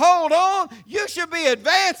you could hold on. You should be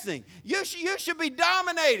advancing. You should be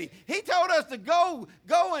dominating. He told us to go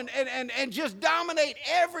and just dominate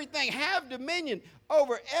everything, have dominion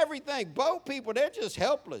over everything. Boat people, they're just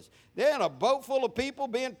helpless. They're in a boat full of people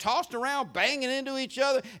being tossed around, banging into each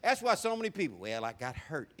other. That's why so many people, well, I got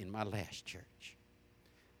hurt in my last church.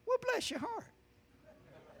 Well, bless your heart.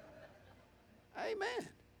 Amen.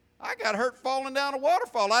 I got hurt falling down a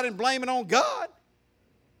waterfall. I didn't blame it on God.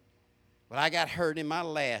 But I got hurt in my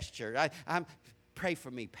last church. Pray for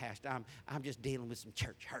me, Pastor. I'm just dealing with some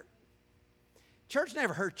church hurt. Church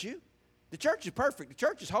never hurt you. The church is perfect. The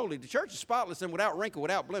church is holy. The church is spotless and without wrinkle,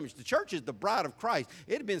 without blemish. The church is the bride of Christ.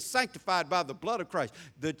 It had been sanctified by the blood of Christ.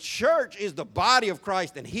 The church is the body of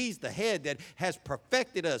Christ, and he's the head that has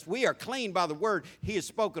perfected us. We are clean by the word he has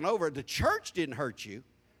spoken over. The church didn't hurt you.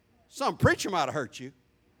 Some preacher might have hurt you.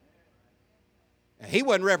 He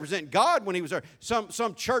wasn't representing God when he was there.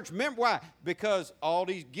 Some church member, why? Because all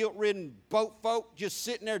these guilt-ridden boat folk just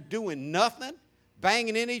sitting there doing nothing,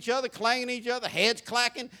 banging in each other, clanging each other, heads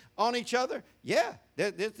clacking on each other. Yeah,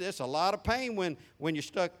 there's a lot of pain when you're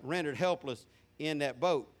stuck, rendered helpless in that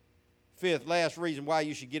boat. Fifth, last reason why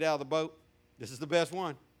you should get out of the boat. This is the best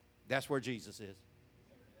one. That's where Jesus is.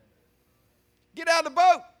 Get out of the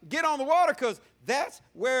boat. Get on the water, because that's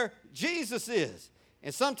where Jesus is.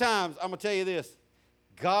 And sometimes, I'm going to tell you this,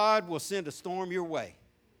 God will send a storm your way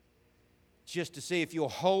just to see if you'll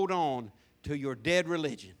hold on to your dead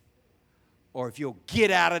religion or if you'll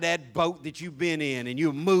get out of that boat that you've been in and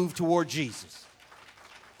you'll move toward Jesus.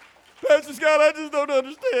 Pastor Scott, I just don't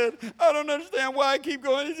understand. I don't understand why I keep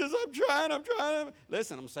going. He says, I'm trying.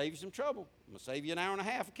 Listen, I'm going to save you some trouble. I'm going to save you an hour and a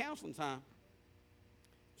half of counseling time.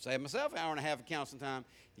 Save myself an hour and a half of counseling time.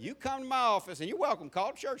 You come to my office, and you're welcome.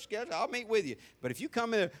 Call the church schedule. I'll meet with you. But if you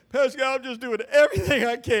come in, Pastor Scott, I'm just doing everything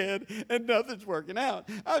I can, and nothing's working out.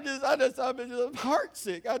 I'm just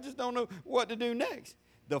heartsick. I just don't know what to do next.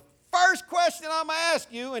 The first question I'm going to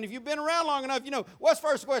ask you, and if you've been around long enough, you know, what's the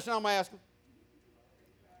first question I'm going to ask you?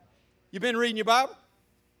 You been reading your Bible?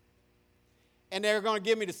 And they're going to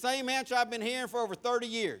give me the same answer I've been hearing for over 30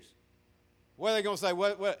 years. What are they going to say?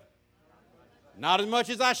 What? Not as much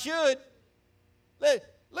as I should.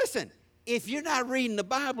 Listen, if you're not reading the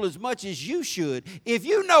Bible as much as you should, if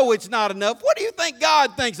you know it's not enough, what do you think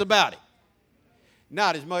God thinks about it?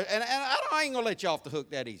 Not as much. And I ain't going to let you off the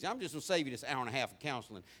hook that easy. I'm just going to save you this hour and a half of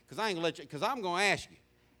counseling because I'm going to ask you,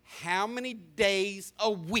 how many days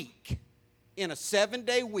a week in a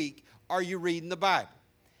 7-day week are you reading the Bible?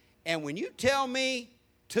 And when you tell me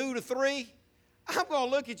 2 to 3, I'm going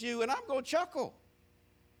to look at you and I'm going to chuckle.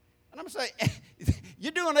 And I'm going to say,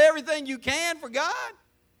 you're doing everything you can for God?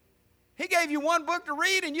 He gave you one book to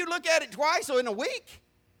read and you look at it twice or in a week?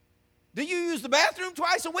 Do you use the bathroom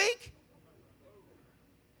twice a week?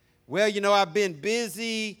 Well, you know, I've been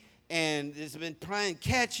busy and it's been playing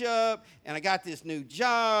catch up and I got this new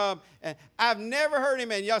job. And I've never heard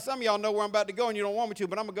him, and some of y'all know where I'm about to go and you don't want me to,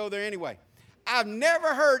 but I'm going to go there anyway. I've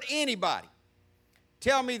never heard anybody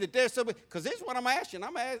tell me that there's somebody, because this is what I'm asking.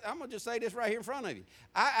 I'm going to just say this right here in front of you.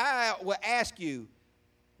 I will ask you,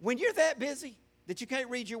 when you're that busy that you can't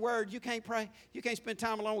read your word, you can't pray, you can't spend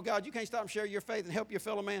time alone with God, you can't stop and share your faith and help your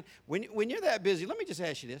fellow man, when you're that busy, let me just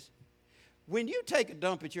ask you this. When you take a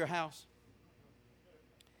dump at your house,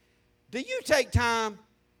 do you take time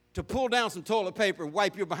to pull down some toilet paper and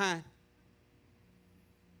wipe your behind?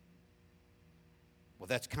 Well,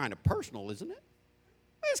 that's kind of personal, isn't it?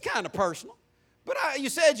 It's kind of personal. But you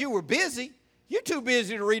said you were busy. You're too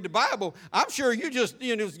busy to read the Bible. I'm sure you just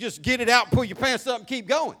get it out, pull your pants up, and keep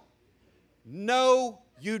going. No,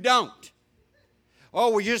 you don't.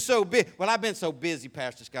 Oh, well, you're so busy. Well, I've been so busy,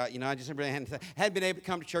 Pastor Scott. You know, I just really hadn't been able to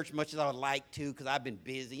come to church as much as I would like to because I've been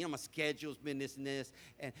busy. You know, my schedule's been this and this.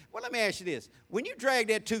 And, well, let me ask you this. When you drag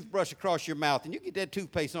that toothbrush across your mouth and you get that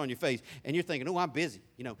toothpaste on your face and you're thinking, oh, I'm busy.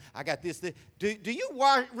 You know, I got this. Do you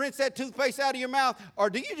rinse that toothpaste out of your mouth, or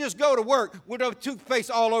do you just go to work with the toothpaste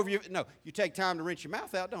all over you? No, you take time to rinse your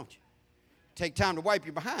mouth out, don't you? Take time to wipe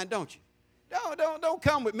your behind, don't you? Don't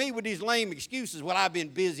come with me with these lame excuses. Well, I've been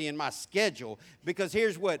busy in my schedule, because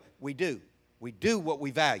here's what we do. We do what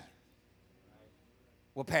we value.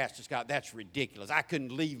 Well, Pastor Scott, that's ridiculous. I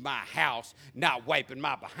couldn't leave my house not wiping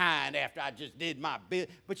my behind after I just did my bit.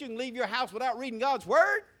 But you can leave your house without reading God's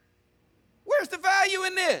word? Where's the value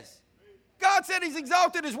in this? God said he's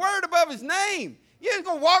exalted his word above his name. You're just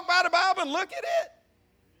going to walk by the Bible and look at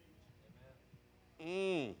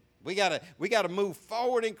it? We gotta move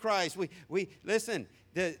forward in Christ. We listen.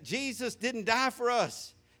 Jesus didn't die for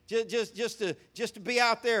us just to be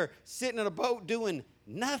out there sitting in a boat doing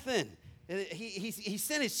nothing. He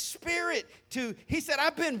sent his Spirit to. He said,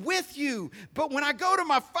 "I've been with you, but when I go to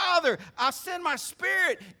my Father, I'll send my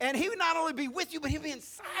Spirit, and He will not only be with you, but He'll be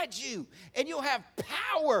inside you, and you'll have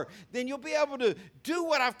power. Then you'll be able to do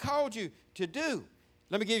what I've called you to do."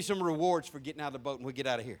 Let me give you some rewards for getting out of the boat, and we'll get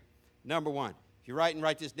out of here. Number one. If you're writing,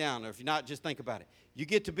 write this down. Or if you're not, just think about it. You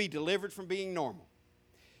get to be delivered from being normal.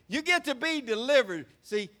 You get to be delivered.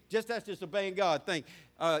 See, that's just obeying God thing.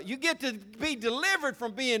 You get to be delivered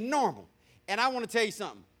from being normal. And I want to tell you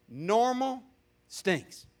something. Normal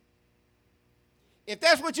stinks. If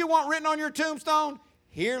that's what you want written on your tombstone,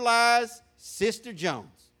 here lies Sister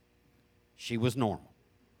Jones. She was normal.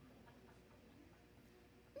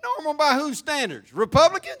 Normal by whose standards?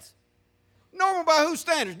 Republicans? Normal by whose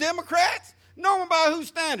standards? Democrats? Normal by whose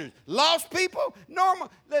standards? Lost people?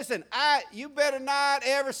 Normal. Listen, you better not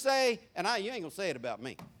ever say, and you ain't going to say it about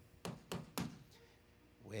me.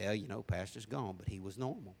 Well, you know, Pastor's gone, but he was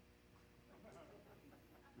normal.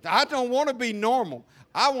 I don't want to be normal.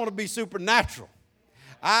 I want to be supernatural.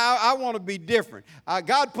 I want to be different.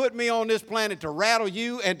 God put me on this planet to rattle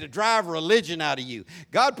you and to drive religion out of you.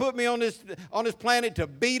 God put me on this planet to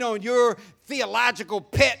beat on your theological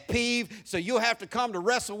pet peeve, so you'll have to come to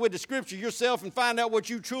wrestle with the Scripture yourself and find out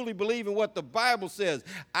what you truly believe and what the Bible says.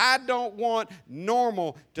 I don't want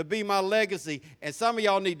normal to be my legacy, and some of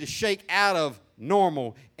y'all need to shake out of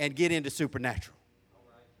normal and get into supernatural.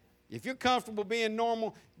 If you're comfortable being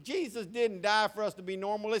normal, Jesus didn't die for us to be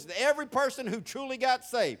normal. Listen, every person who truly got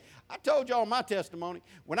saved, I told y'all my testimony.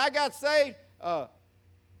 When I got saved,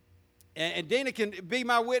 and Dina can be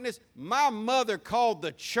my witness, my mother called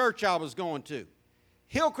the church I was going to,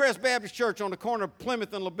 Hillcrest Baptist Church on the corner of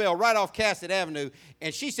Plymouth and LaBelle, right off Cassett Avenue,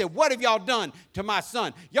 and she said, what have y'all done to my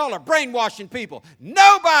son? Y'all are brainwashing people.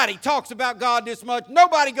 Nobody talks about God this much.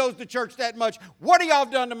 Nobody goes to church that much. What have y'all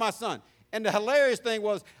done to my son? And the hilarious thing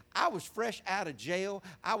was, I was fresh out of jail.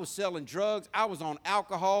 I was selling drugs. I was on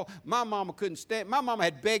alcohol. My mama couldn't stand. My mama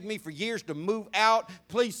had begged me for years to move out.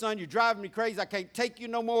 Please, son, you're driving me crazy. I can't take you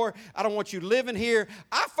no more. I don't want you living here.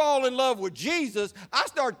 I fall in love with Jesus. I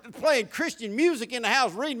start playing Christian music in the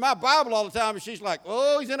house, reading my Bible all the time, and she's like,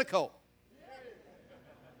 oh, he's in a cult.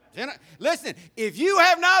 Listen, if you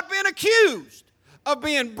have not been accused of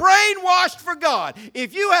being brainwashed for God,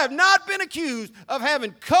 if you have not been accused of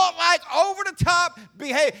having cult-like, over-the-top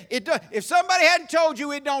behavior, if somebody hadn't told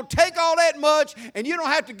you it don't take all that much and you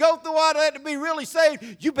don't have to go through all that to be really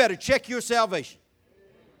saved, you better check your salvation.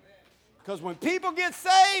 Because when people get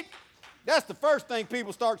saved, that's the first thing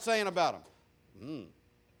people start saying about them.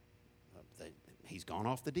 He's gone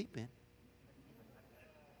off the deep end.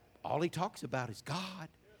 All he talks about is God.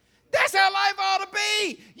 That's how life ought to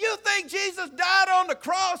be. You think Jesus died on the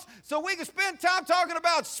cross so we can spend time talking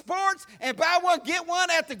about sports and buy one, get one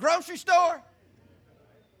at the grocery store?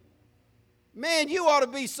 Man, you ought to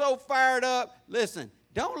be so fired up. Listen,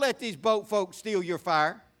 don't let these boat folks steal your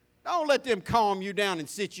fire. Don't let them calm you down and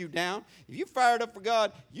sit you down. If you're fired up for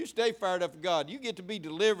God, you stay fired up for God. You get to be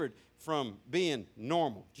delivered from being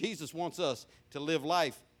normal. Jesus wants us to live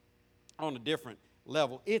life on a different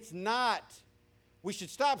level. It's not... We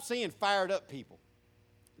should stop seeing fired up people.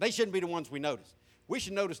 They shouldn't be the ones we notice. We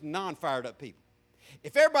should notice non-fired up people.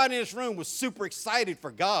 If everybody in this room was super excited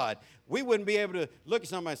for God, we wouldn't be able to look at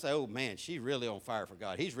somebody and say, oh man, she's really on fire for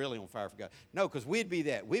God. He's really on fire for God. No, because we'd be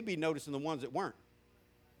that. We'd be noticing the ones that weren't.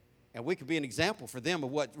 And we could be an example for them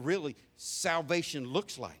of what really salvation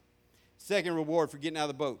looks like. Second reward for getting out of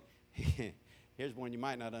the boat. Here's one you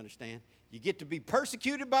might not understand. You get to be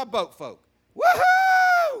persecuted by boat folk.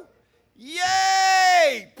 Woohoo!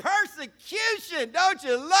 Yay! Persecution! Don't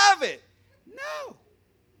you love it?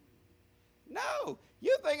 No.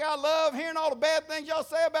 You think I love hearing all the bad things y'all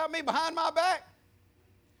say about me behind my back?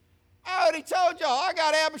 I already told y'all, I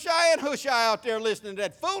got Abishai and Hushai out there listening to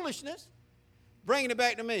that foolishness, bringing it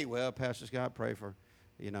back to me. Well, Pastor Scott, pray for,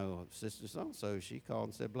 Sister so-and-so. She called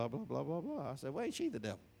and said blah, blah, blah, blah, blah. I said, well, ain't she the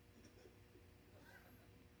devil?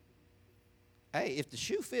 Hey, if the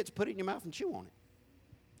shoe fits, put it in your mouth and chew on it.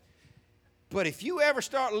 But if you ever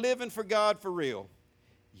start living for God for real,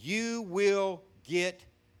 you will get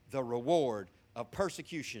the reward of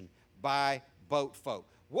persecution by boat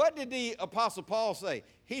folk. What did the Apostle Paul say?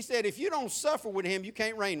 He said, if you don't suffer with him, you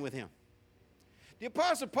can't reign with him. The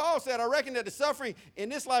Apostle Paul said, I reckon that the suffering in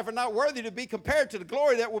this life are not worthy to be compared to the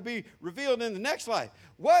glory that will be revealed in the next life.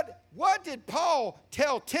 What did Paul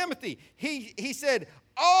tell Timothy? He said,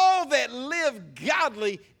 all that live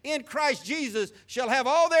godly in Christ Jesus shall have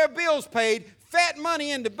all their bills paid, fat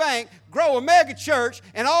money in the bank, grow a mega church,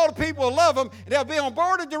 and all the people will love them. They'll be on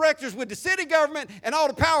board of directors with the city government, and all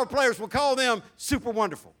the power players will call them super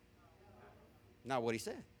wonderful. Not what he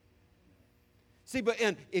said. See,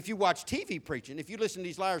 and if you watch TV preaching, if you listen to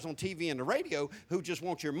these liars on TV and the radio who just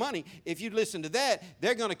want your money, if you listen to that,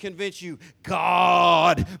 they're going to convince you,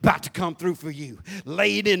 God about to come through for you.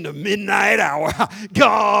 Late in the midnight hour,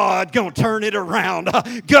 God going to turn it around.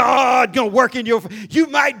 God going to work in your... You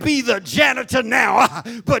might be the janitor now,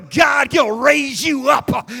 but God going to raise you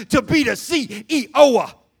up to be the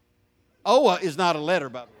CEO. OA is not a letter,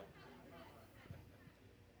 by the way.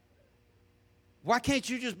 Why can't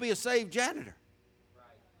you just be a saved janitor?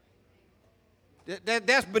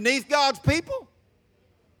 That's beneath God's people?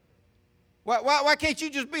 Why can't you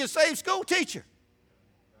just be a saved school teacher?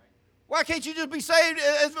 Why can't you just be saved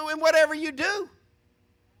in whatever you do?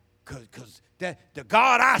 Because the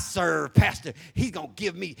God I serve, Pastor, He's going to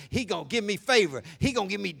give me favor. He's going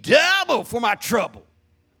to give me double for my trouble.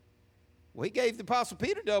 Well, He gave the Apostle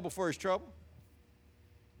Peter double for his trouble.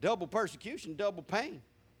 Double persecution, double pain.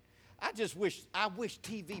 I wish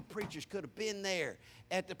TV preachers could have been there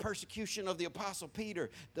at the persecution of the Apostle Peter,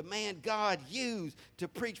 the man God used to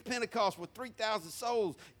preach Pentecost where 3,000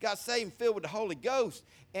 souls got saved and filled with the Holy Ghost.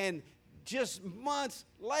 And just months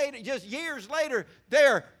later, just years later,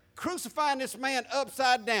 they're crucifying this man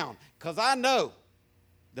upside down. Because I know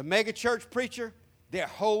the mega church preacher, they're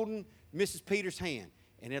holding Mrs. Peter's hand.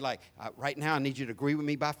 And they're like, right now I need you to agree with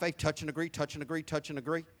me by faith. Touch and agree, touch and agree, touch and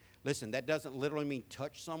agree. Listen, that doesn't literally mean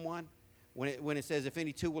touch someone. when it says if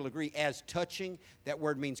any two will agree as touching, that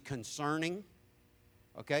word means concerning.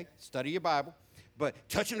 Okay? Study your Bible. But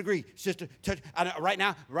touch and agree, sister. Touch. Right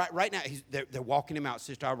now, they're walking him out,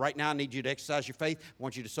 sister. Right now, I need you to exercise your faith. I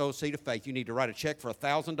want you to sow a seed of faith. You need to write a check for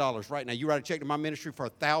 $1,000 right now. You write a check to my ministry for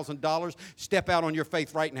 $1,000. Step out on your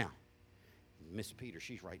faith right now. Miss Peter,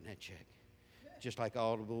 she's writing that check. Just like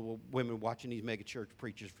all the women watching these mega church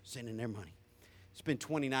preachers sending their money. Spend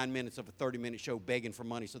 29 minutes of a 30-minute show begging for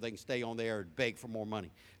money so they can stay on there and beg for more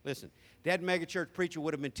money. Listen, that megachurch preacher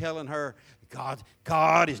would have been telling her,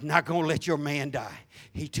 God is not going to let your man die.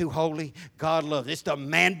 He's too holy. God loves. It's the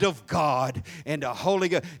man of God and the Holy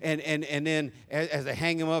God. And then as they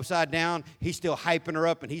hang him upside down, he's still hyping her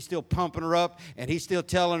up and he's still pumping her up and he's still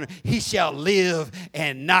telling her, he shall live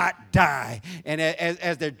and not die. And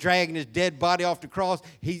as they're dragging his dead body off the cross,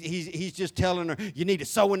 he's just telling her, you need to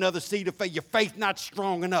sow another seed of faith. Your faith not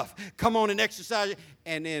strong enough. Come on and exercise it.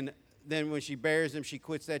 And then when she buries him, she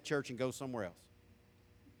quits that church and goes somewhere else.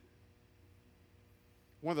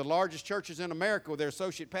 One of the largest churches in America, their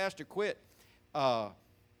associate pastor quit and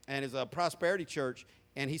is a prosperity church.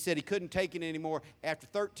 And he said he couldn't take it anymore after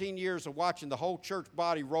 13 years of watching the whole church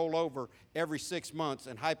body roll over every 6 months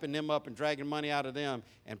and hyping them up and dragging money out of them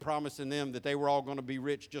and promising them that they were all going to be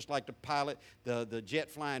rich just like the pilot, the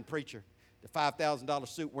jet-flying preacher, the $5,000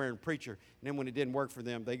 suit-wearing preacher. And then when it didn't work for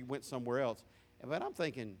them, they went somewhere else. But I'm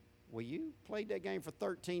thinking, well, you played that game for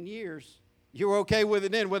 13 years. You were okay with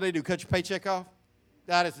it then. What did they do, cut your paycheck off?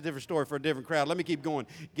 That's a different story for a different crowd. Let me keep going,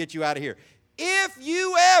 get you out of here. If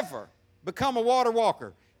you ever become a water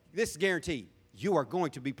walker, this is guaranteed, you are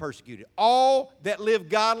going to be persecuted. All that live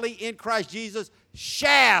godly in Christ Jesus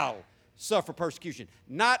shall suffer persecution,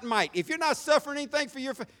 not might. If you're not suffering anything for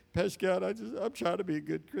your faith, Pastor God, I'm trying to be a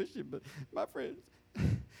good Christian, but my friends,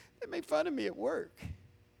 they make fun of me at work.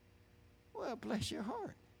 Well, bless your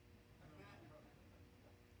heart.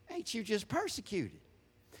 Ain't you just persecuted?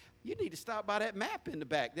 You need to stop by that map in the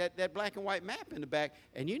back, that black and white map in the back,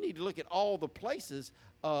 and you need to look at all the places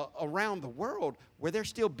around the world where they're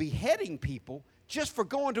still beheading people just for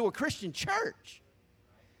going to a Christian church.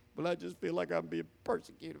 But I just feel like I'm being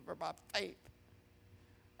persecuted for my faith.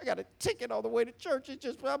 I got a ticket all the way to church. It's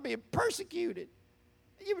just I'm being persecuted.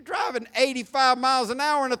 You were driving 85 miles an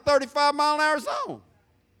hour in a 35-mile-an-hour zone.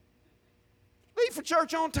 Leave for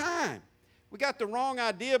church on time. We got the wrong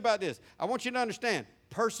idea about this. I want you to understand,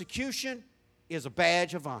 persecution is a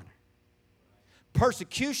badge of honor.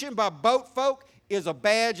 Persecution by boat folk is a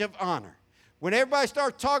badge of honor. When everybody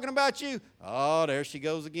starts talking about you, oh, there she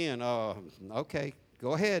goes again. Okay,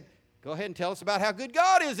 go ahead. Go ahead and tell us about how good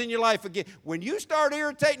God is in your life again. When you start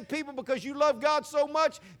irritating people because you love God so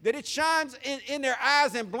much that it shines in their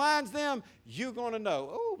eyes and blinds them, you're going to know,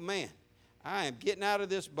 oh, man, I am getting out of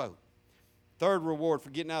this boat. Third reward for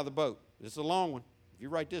getting out of the boat. This is a long one. If you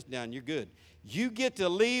write this down, you're good. You get to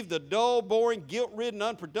leave the dull, boring, guilt-ridden,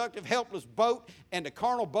 unproductive, helpless boat and the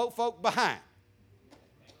carnal boat folk behind.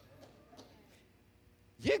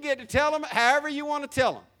 You get to tell them however you want to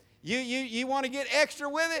tell them. You want to get extra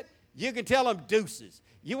with it? You can tell them deuces.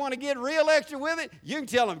 You want to get real extra with it? You can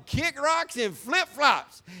tell them kick rocks and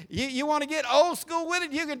flip-flops. You want to get old school with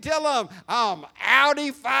it? You can tell them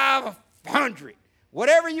Audi 500.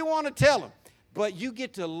 Whatever you want to tell them. But you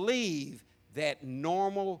get to leave that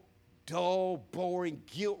normal, dull, boring,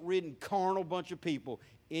 guilt-ridden, carnal bunch of people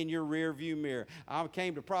in your rearview mirror. I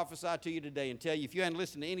came to prophesy to you today and tell you, if you hadn't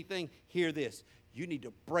listened to anything, hear this. You need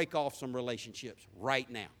to break off some relationships right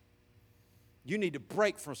now. You need to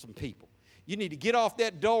break from some people. You need to get off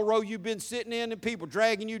that dull road you've been sitting in and people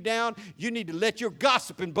dragging you down. You need to let your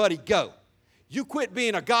gossiping buddy go. You quit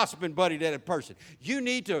being a gossiping buddy to that person. You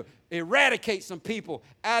need to eradicate some people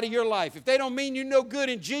out of your life. If they don't mean you no good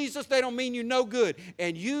in Jesus, they don't mean you no good.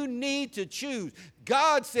 And you need to choose.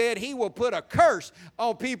 God said he will put a curse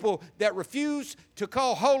on people that refuse to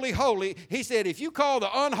call holy, holy. He said if you call the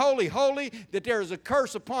unholy, holy, that there is a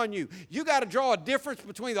curse upon you. You got to draw a difference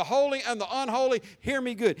between the holy and the unholy. Hear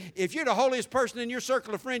me good. If you're the holiest person in your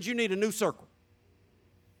circle of friends, you need a new circle.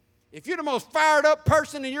 If you're the most fired up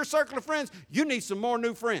person in your circle of friends, you need some more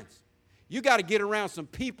new friends. You got to get around some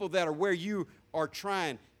people that are where you are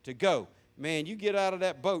trying to go. Man, you get out of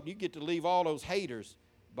that boat, you get to leave all those haters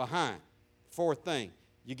behind. Fourth thing,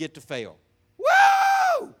 you get to fail.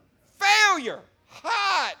 Woo! Failure.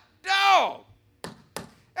 Hot dog.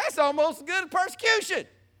 That's almost as good as persecution.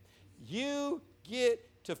 You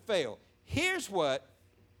get to fail. Here's what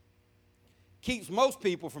keeps most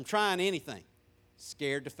people from trying anything.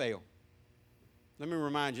 Scared to fail. Let me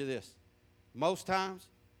remind you this. Most times,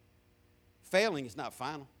 failing is not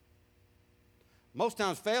final. Most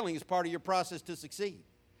times, failing is part of your process to succeed.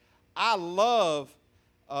 I love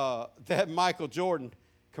that Michael Jordan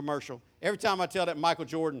commercial. Every time I tell that Michael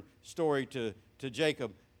Jordan story to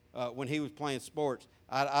Jacob when he was playing sports,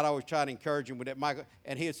 I'd always try to encourage him with that Michael,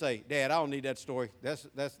 and he'd say, "Dad, I don't need that story.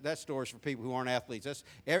 That story's for people who aren't athletes." That's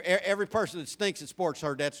every person that stinks at sports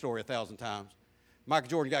heard that story 1,000 times. Michael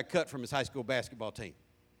Jordan got cut from his high school basketball team.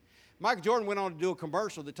 Michael Jordan went on to do a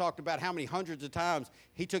commercial that talked about how many hundreds of times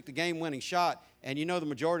he took the game-winning shot, and you know the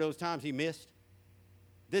majority of those times he missed.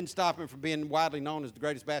 Didn't stop him from being widely known as the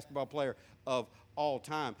greatest basketball player of all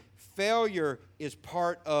time. Failure is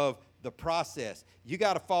part of the process. You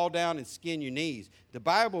got to fall down and skin your knees. The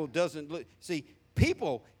Bible doesn't look. See,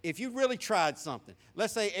 people, if you really tried something,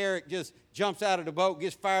 let's say Eric just jumps out of the boat,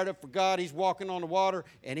 gets fired up for God, he's walking on the water,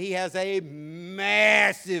 and he has a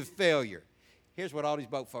massive failure. Here's what all these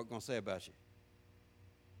boat folk are going to say about you.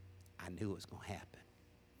 I knew it was going to happen.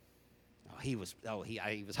 He was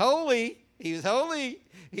holy. He was holy.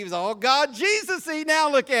 He was all God Jesus-y. Now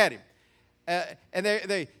look at him. And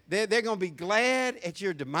they're going to be glad at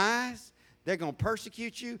your demise. They're going to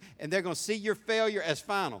persecute you, and they're going to see your failure as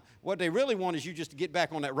final. What they really want is you just to get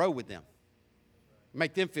back on that road with them.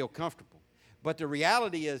 Make them feel comfortable. But the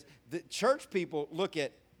reality is that church people look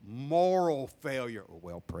at moral failure. Oh,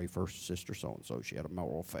 well, pray for Sister so-and-so. She had a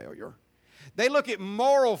moral failure. They look at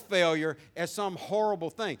moral failure as some horrible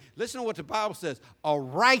thing. Listen to what the Bible says. A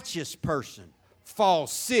righteous person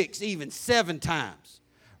falls 6, even 7 times.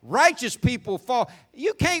 Righteous people fall.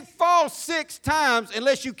 You can't fall 6 times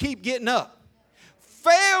unless you keep getting up.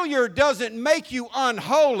 Failure doesn't make you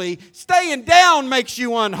unholy. Staying down makes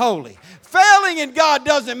you unholy. Failing in God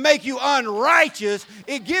doesn't make you unrighteous.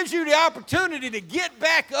 It gives you the opportunity to get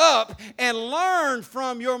back up and learn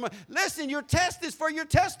from your... Listen, your test is for your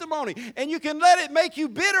testimony. And you can let it make you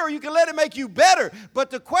bitter or you can let it make you better. But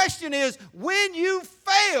the question is, when you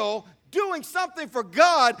fail doing something for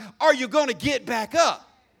God, are you going to get back up?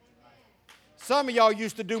 Some of y'all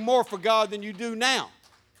used to do more for God than you do now.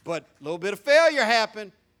 But a little bit of failure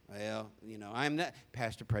happened. Well, I'm not...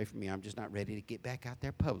 Pastor, pray for me. I'm just not ready to get back out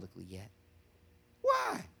there publicly yet.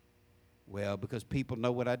 Why? Well, because people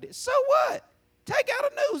know what I did. So what? Take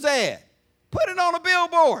out a news ad. Put it on a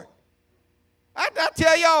billboard. I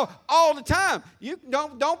tell y'all all the time, you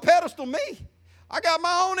don't pedestal me. I got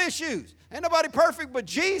my own issues. Ain't nobody perfect but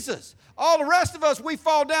Jesus. All the rest of us, we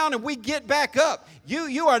fall down and we get back up.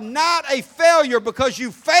 You are not a failure because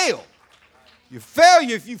you failed. You're a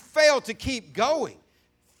failure if you fail to keep going.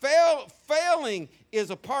 Failing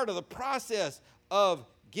is a part of the process of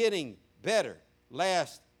getting better.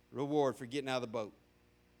 Last reward for getting out of the boat.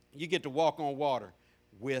 You get to walk on water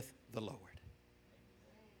with the Lord.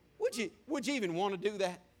 Would you even want to do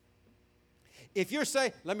that? If you're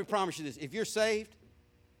saved, let me promise you this. If you're saved,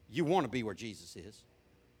 you want to be where Jesus is.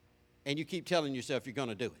 And you keep telling yourself you're going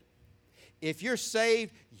to do it. If you're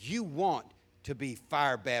saved, you want to be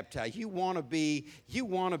fire baptized. You want to be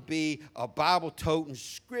a Bible toting,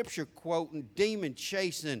 scripture quoting, demon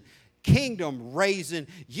chasing, kingdom raising.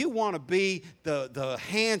 You want to be the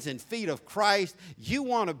hands and feet of Christ. You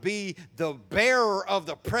want to be the bearer of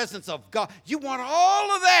the presence of God. You want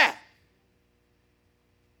all of that.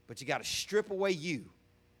 But you got to strip away you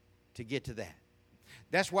to get to that.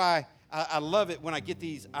 That's why I love it when I get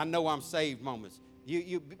these I know I'm saved moments.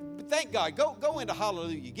 You thank God. Go into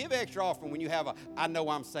hallelujah. Give extra offering when you have a I know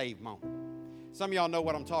I'm saved moment. Some of y'all know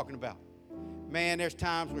what I'm talking about. Man, there's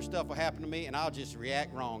times where stuff will happen to me and I'll just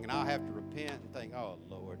react wrong and I'll have to repent and think, oh,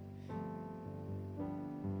 Lord,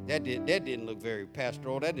 that didn't look very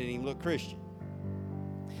pastoral. That didn't even look Christian.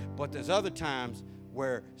 But there's other times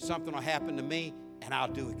where something will happen to me and I'll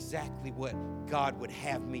do exactly what God would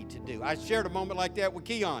have me to do. I shared a moment like that with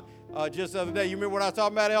Keon just the other day. You remember what I was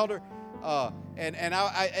talking about, Elder?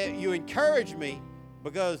 You encouraged me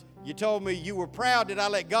because you told me you were proud that I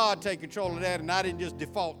let God take control of that and I didn't just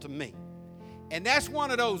default to me. And that's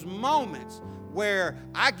one of those moments where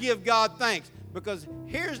I give God thanks because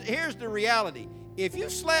here's the reality. If you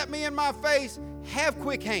slap me in my face, have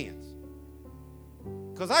quick hands.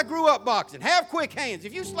 Because I grew up boxing. Have quick hands.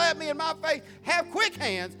 If you slap me in my face, have quick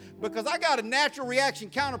hands because I got a natural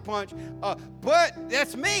reaction counterpunch. But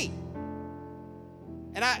that's me.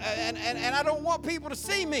 And I don't want people to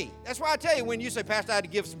see me. That's why I tell you when you say, Pastor, I had to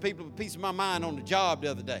give some people a piece of my mind on the job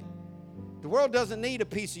the other day. The world doesn't need a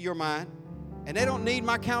piece of your mind, and they don't need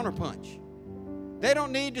my counterpunch. They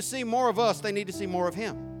don't need to see more of us. They need to see more of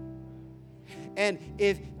Him. And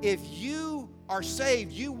if you are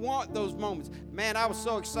saved, you want those moments. Man, I was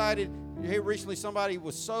so excited. Here recently somebody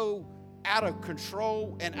was so out of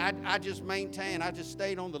control, and I just maintained. I just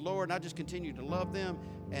stayed on the Lord, and I just continued to love them.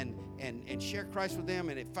 and share Christ with them,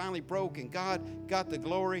 and it finally broke, and God got the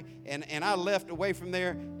glory. And I left away from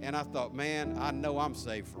there, and I thought, man, I know I'm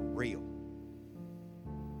saved for real.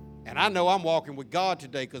 And I know I'm walking with God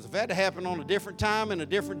today, because if that had happened on a different time and a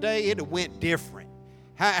different day, it would have went different.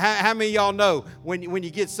 How many of y'all know when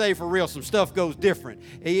you get saved for real, some stuff goes different?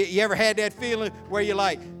 You ever had that feeling where you're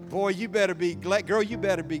like, boy, you better be glad, girl, you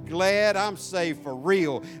better be glad I'm saved for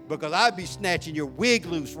real, because I'd be snatching your wig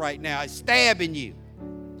loose right now, stabbing you.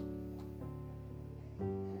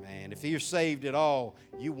 Man, if you're saved at all,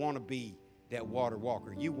 you want to be that water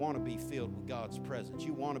walker. You want to be filled with God's presence.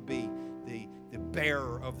 You want to be the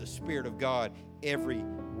bearer of the Spirit of God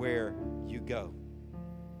everywhere you go.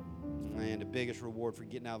 And the biggest reward for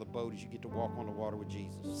getting out of the boat is you get to walk on the water with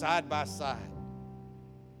Jesus, side by side,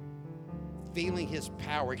 feeling His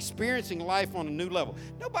power, experiencing life on a new level.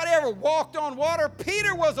 Nobody ever walked on water.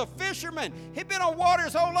 Peter was a fisherman. He'd been on water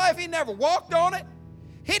his whole life. He never walked on it.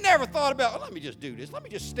 He never thought about, let me just do this. Let me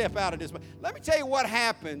just step out of this. Let me tell you what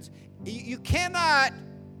happens. You cannot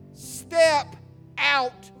step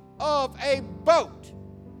out of a boat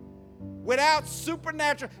without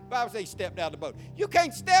supernatural. The Bible says he stepped out of the boat. You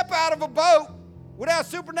can't step out of a boat without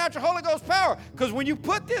supernatural Holy Ghost power, because when you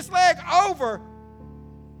put this leg over,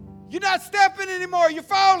 you're not stepping anymore. You're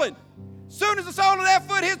falling. As soon as the sole of that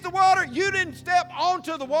foot hits the water, you didn't step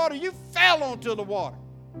onto the water. You fell onto the water.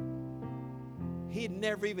 He had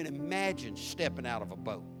never even imagined stepping out of a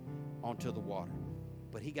boat onto the water,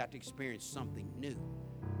 but he got to experience something new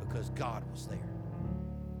because God was there.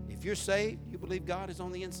 If you're saved, you believe God is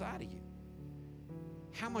on the inside of you.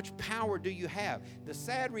 How much power do you have? The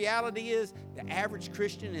sad reality is the average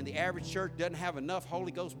Christian in the average church doesn't have enough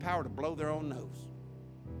Holy Ghost power to blow their own nose.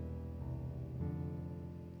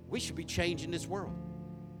 We should be changing this world.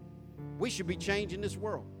 We should be changing this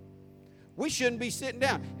world. We shouldn't be sitting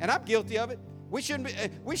down, and I'm guilty of it. We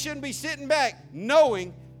shouldn't be sitting back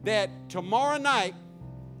knowing that tomorrow night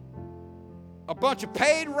a bunch of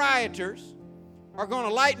paid rioters are going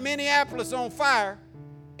to light Minneapolis on fire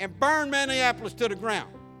and burn Minneapolis to the ground.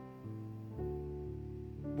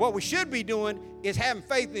 What we should be doing is having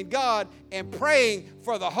faith in God and praying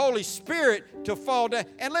for the Holy Spirit to fall down.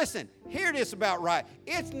 And listen, hear this about riot.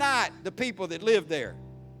 It's not the people that live there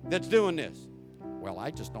that's doing this. Well,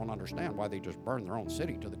 I just don't understand why they just burn their own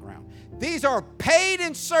city to the ground. These are paid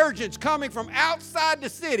insurgents coming from outside the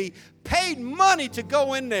city, paid money to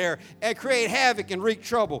go in there and create havoc and wreak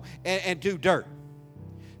trouble and do dirt.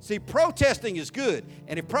 See, protesting is good,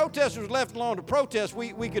 and if protesters were left alone to protest,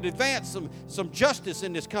 we could advance some justice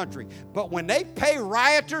in this country. But when they pay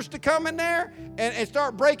rioters to come in there and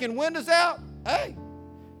start breaking windows out, hey,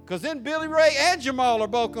 because then Billy Ray and Jamal are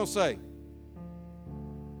both going to say,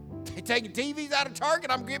 they taking TVs out of Target,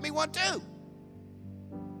 I'm going to get me one too.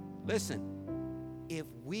 Listen, if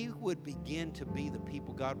we would begin to be the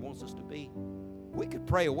people God wants us to be, we could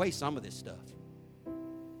pray away some of this stuff.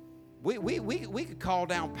 We could call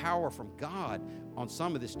down power from God on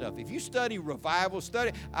some of this stuff. If you study revival,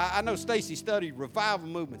 I know Stacy studied revival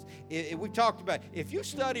movements. We talked about, if you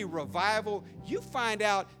study revival, you find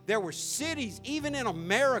out there were cities, even in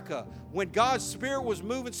America, when God's Spirit was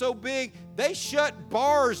moving so big, they shut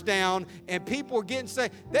bars down and people were getting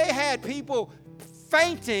saved. They had people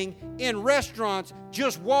fainting in restaurants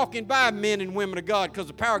just walking by, men and women of God, because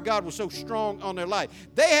the power of God was so strong on their life.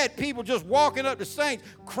 They had people just walking up to saints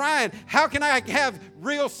crying, how can I have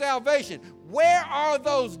real salvation? Where are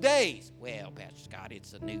those days? Well, Pastor Scott,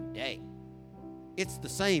 it's a new day. It's the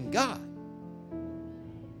same God.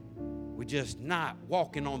 We're just not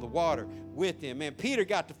walking on the water with Him. Man, Peter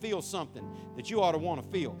got to feel something that you ought to want to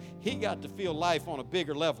feel. He got to feel life on a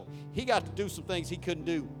bigger level. He got to do some things he couldn't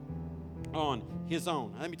do on his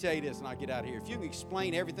own. Let me tell you this, and I'll get out of here. If you can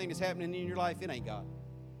explain everything that's happening in your life, it ain't God.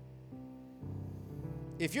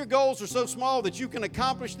 If your goals are so small that you can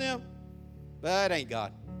accomplish them, that ain't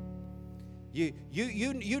God.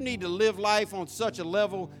 You need to live life on such a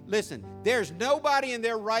level. Listen, there's nobody in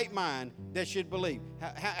their right mind that should believe.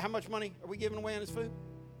 How much money are we giving away on this food?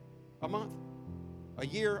 A month? A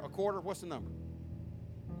year? A quarter? What's the number?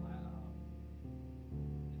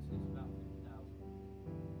 It's about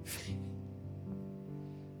 50,000.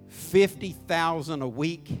 50,000 a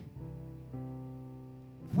week.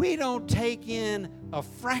 We don't take in a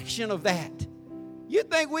fraction of that. You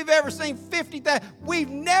think we've ever seen 50,000? We've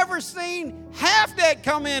never seen half that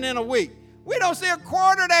come in a week. We don't see a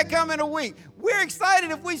quarter of that come in a week. We're excited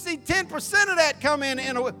if we see 10% of that come in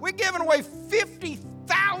a week. We're giving away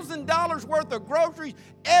 $50,000 worth of groceries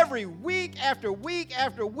every week after week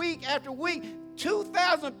after week after week.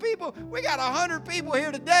 2,000 people. We got 100 people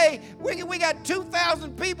here today. We got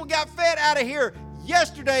 2,000 people got fed out of here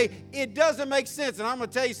yesterday, it doesn't make sense. And I'm going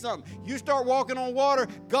to tell you something. You start walking on water,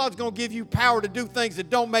 God's going to give you power to do things that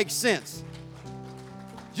don't make sense.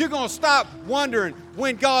 You're going to stop wondering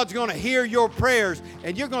when God's going to hear your prayers,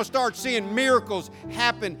 and you're going to start seeing miracles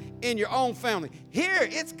happen in your own family. Here,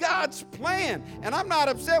 it's God's plan, and I'm not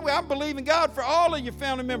upset with it. I'm believing God for all of your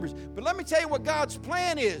family members. But let me tell you what God's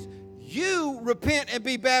plan is. You repent and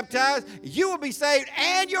be baptized, you will be saved,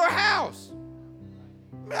 and your house.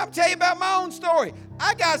 I'm telling you about my own story.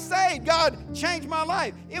 I got saved. God changed my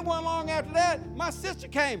life. It wasn't long after that, my sister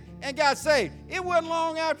came and got saved. It wasn't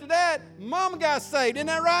long after that, Mama got saved. Isn't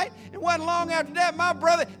that right? It wasn't long after that, my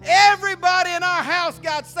brother, everybody in our house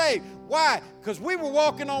got saved. Why? Because we were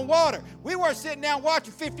walking on water. We weren't sitting down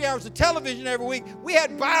watching 50 hours of television every week. We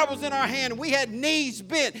had Bibles in our hand, and we had knees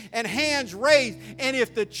bent and hands raised. And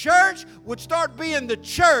if the church would start being the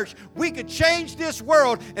church, we could change this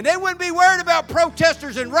world. And they wouldn't be worried about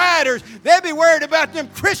protesters and rioters. They'd be worried about them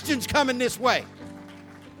Christians coming this way.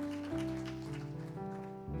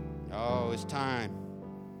 Oh, it's time.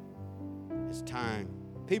 It's time.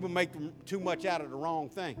 People make too much out of the wrong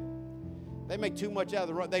thing. They make too much out of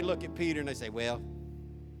the wrong. They look at Peter and they say, well,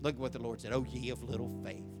 look at what the Lord said. Oh, ye of little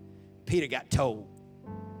faith. Peter got told.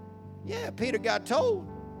 Yeah, Peter got told.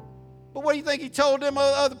 But what do you think he told them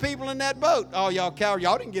other people in that boat? Oh, y'all cowards,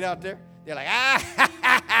 y'all didn't get out there. They're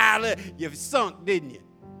like, you sunk, didn't you?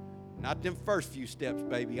 Not them first few steps,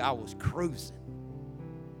 baby. I was cruising.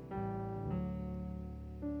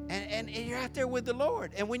 And you're out there with the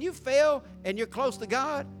Lord. And when you fail and you're close to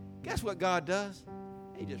God, guess what God does?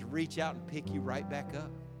 He just reach out and pick you right back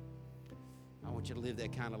up. I want you to live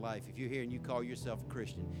that kind of life. If you're here and you call yourself a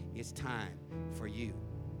Christian, it's time for you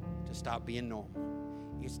to stop being normal.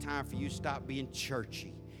 It's time for you to stop being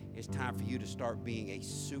churchy. It's time for you to start being a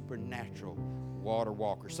supernatural water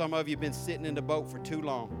walker. Some of you have been sitting in the boat for too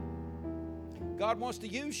long. God wants to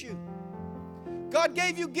use you. God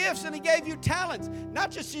gave you gifts and He gave you talents,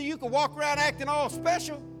 not just so you could walk around acting all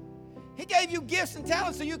special. He gave you gifts and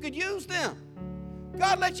talents so you could use them.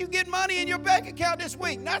 God let you get money in your bank account this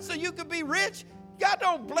week, not so you could be rich. God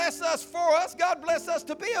don't bless us for us. God bless us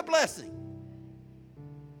to be a blessing.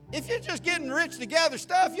 If you're just getting rich to gather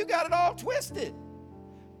stuff, you got it all twisted.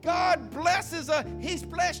 God blesses us. He's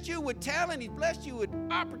blessed you with talent. He's blessed you with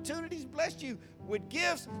opportunities. Blessed you with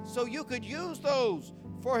gifts so you could use those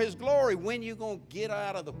for His glory. When you going to get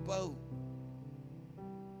out of the boat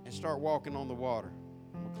and start walking on the water?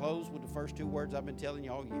 I'm going to close with the first two words I've been telling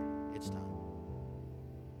you all year. It's time.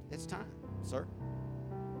 It's time, sir,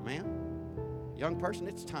 ma'am, young person,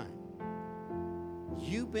 it's time.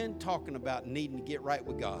 You've been talking about needing to get right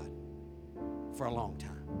with God for a long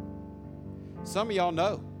time. Some of y'all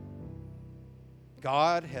know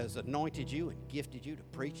God has anointed you and gifted you to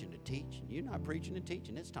preach and to teach, and you're not preaching and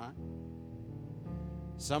teaching. It's time.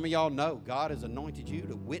 Some of y'all know God has anointed you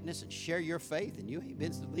to witness and share your faith, and you ain't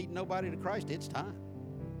been leading nobody to Christ. It's time.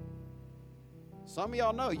 Some of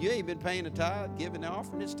y'all know you ain't been paying the tithe, giving the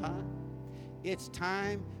offering. It's time. It's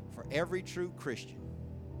time for every true Christian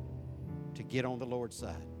to get on the Lord's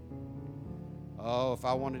side. Oh, if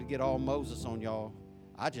I wanted to get all Moses on y'all,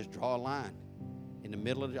 I'd just draw a line in the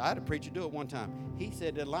middle of I had a preacher do it one time. He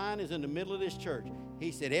said the line is in the middle of this church.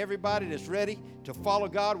 He said everybody that's ready to follow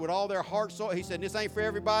God with all their heart, soul. He said this ain't for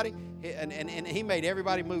everybody. And he made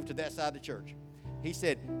everybody move to that side of the church. He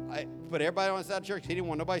said, put everybody on the side of the church. He didn't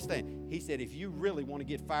want nobody staying. He said, if you really want to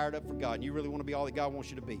get fired up for God and you really want to be all that God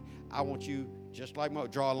wants you to be, I want you, just like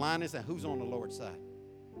Moses, draw a line and say, who's on the Lord's side?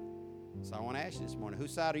 So I want to ask you this morning,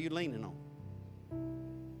 whose side are you leaning on?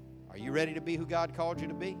 Are you ready to be who God called you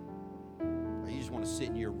to be? Or you just want to sit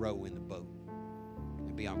in your row in the boat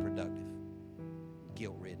and be unproductive,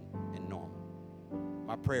 guilt-ridden, and normal?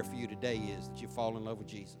 My prayer for you today is that you fall in love with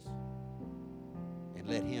Jesus and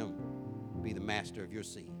let Him be the master of your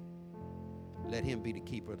sea. Let Him be the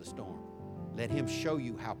keeper of the storm. Let Him show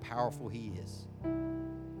you how powerful He is.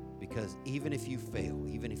 Because even if you fail,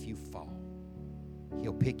 even if you fall,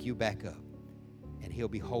 He'll pick you back up and He'll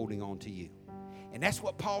be holding on to you. And that's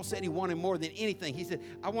what Paul said he wanted more than anything. He said,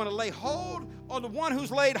 I want to lay hold on the one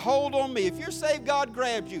who's laid hold on me. If you're saved, God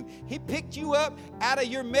grabbed you. He picked you up out of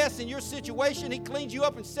your mess and your situation. He cleaned you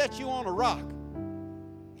up and set you on a rock.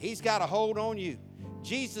 He's got a hold on you.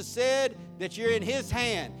 Jesus said that you're in His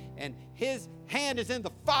hand, and His hand is in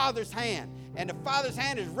the Father's hand, and the Father's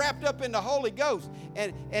hand is wrapped up in the Holy Ghost,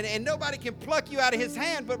 and nobody can pluck you out of His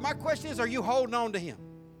hand. But my question is, are you holding on to Him?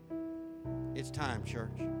 It's time,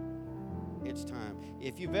 church. It's time.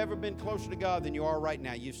 If you've ever been closer to God than you are right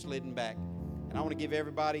now, you've slidden back. And I want to give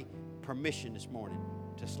everybody permission this morning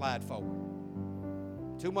to slide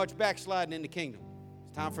forward. Too much backsliding in the kingdom.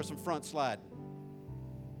 It's time for some front sliding.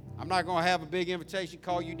 I'm not going to have a big invitation,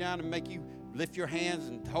 call you down and make you lift your hands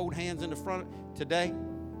and hold hands in the front today.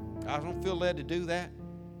 I don't feel led to do that.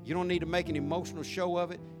 You don't need to make an emotional show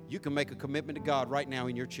of it. You can make a commitment to God right now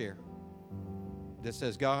in your chair that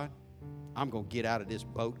says, God, I'm going to get out of this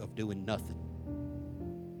boat of doing nothing.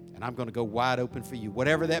 And I'm going to go wide open for you,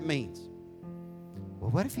 whatever that means.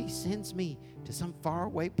 Well, what if he sends me to some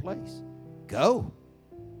faraway place? Go.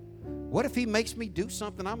 What if he makes me do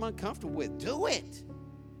something I'm uncomfortable with? Do it.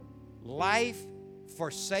 Life for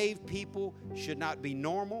saved people should not be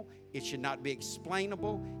normal. It should not be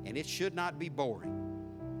explainable, and it should not be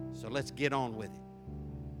boring. So let's get on with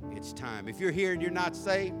it. It's time. If you're here and you're not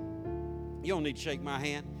saved, you don't need to shake my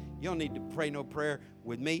hand. You don't need to pray no prayer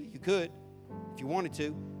with me. You could if you wanted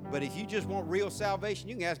to. But if you just want real salvation,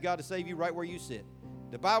 you can ask God to save you right where you sit.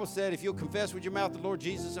 The Bible said if you'll confess with your mouth the Lord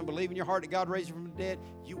Jesus and believe in your heart that God raised him from the dead,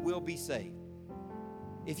 you will be saved.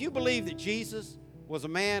 If you believe that Jesus was a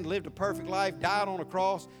man, lived a perfect life, died on a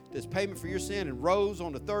cross, this payment for your sin, and rose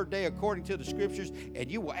on the third day according to the Scriptures, and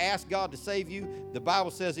you will ask God to save you, the Bible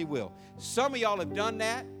says he will. Some of y'all have done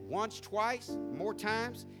that once, twice, more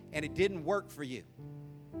times, and it didn't work for you.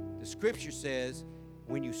 The Scripture says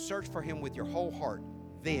when you search for him with your whole heart,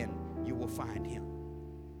 then you will find him.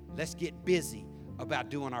 Let's get busy about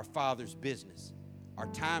doing our Father's business. Our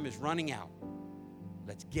time is running out.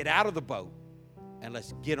 Let's get out of the boat and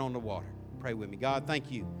let's get on the water. Pray with me. God,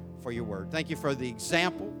 thank you for your word. Thank you for the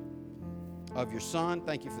example of your Son.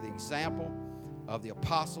 Thank you for the example of the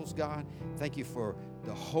apostles, God. Thank you for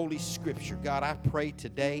the Holy Scripture. God, I pray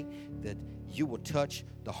today that you will touch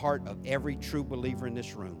the heart of every true believer in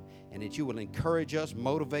this room, and that you will encourage us,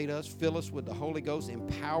 motivate us, fill us with the Holy Ghost,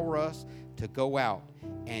 empower us to go out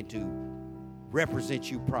and to represent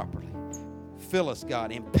you properly. Fill us,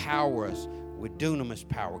 God. Empower us with dunamis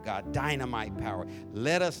power, God, dynamite power.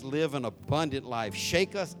 Let us live an abundant life.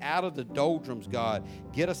 Shake us out of the doldrums, God.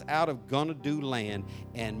 Get us out of gonna do land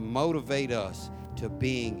and motivate us to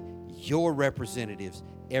being your representatives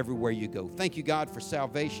everywhere you go. Thank you, God, for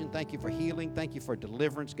salvation. Thank you for healing. Thank you for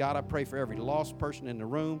deliverance. God, I pray for every lost person in the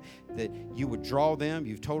room that you would draw them.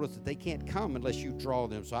 You've told us that they can't come unless you draw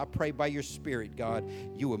them. So I pray by your Spirit, God,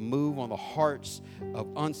 you would move on the hearts of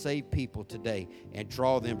unsaved people today and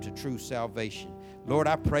draw them to true salvation. Lord,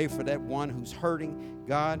 I pray for that one who's hurting.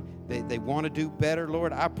 God, they want to do better.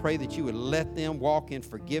 Lord, I pray that you would let them walk in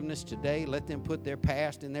forgiveness today. Let them put their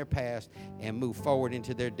past in their past and move forward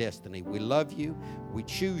into their destiny. We love you. We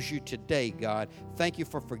choose you today, God. Thank you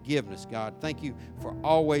for forgiveness, God. Thank you for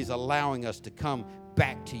always allowing us to come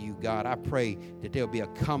back to you, God. I pray that there'll be a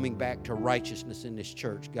coming back to righteousness in this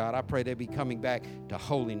church, God. I pray they'll be coming back to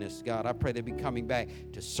holiness, God. I pray they'll be coming back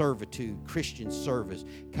to servitude, Christian service,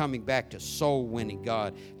 coming back to soul winning,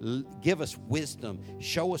 God. Give us wisdom.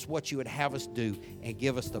 Show us what you would have us do and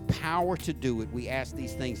give us the power to do it. We ask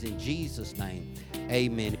these things in Jesus' name.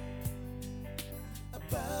 Amen.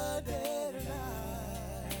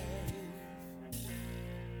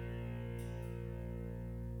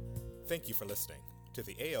 Thank you for listening to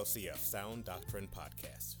the ALCF Sound Doctrine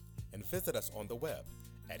Podcast, and visit us on the web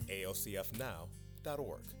at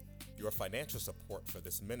alcfnow.org. Your financial support for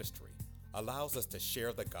this ministry allows us to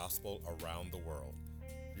share the gospel around the world.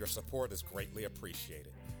 Your support is greatly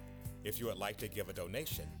appreciated. If you would like to give a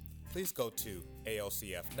donation, please go to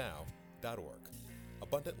alcfnow.org.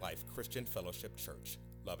 Abundant Life Christian Fellowship Church,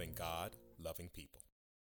 loving God, loving people.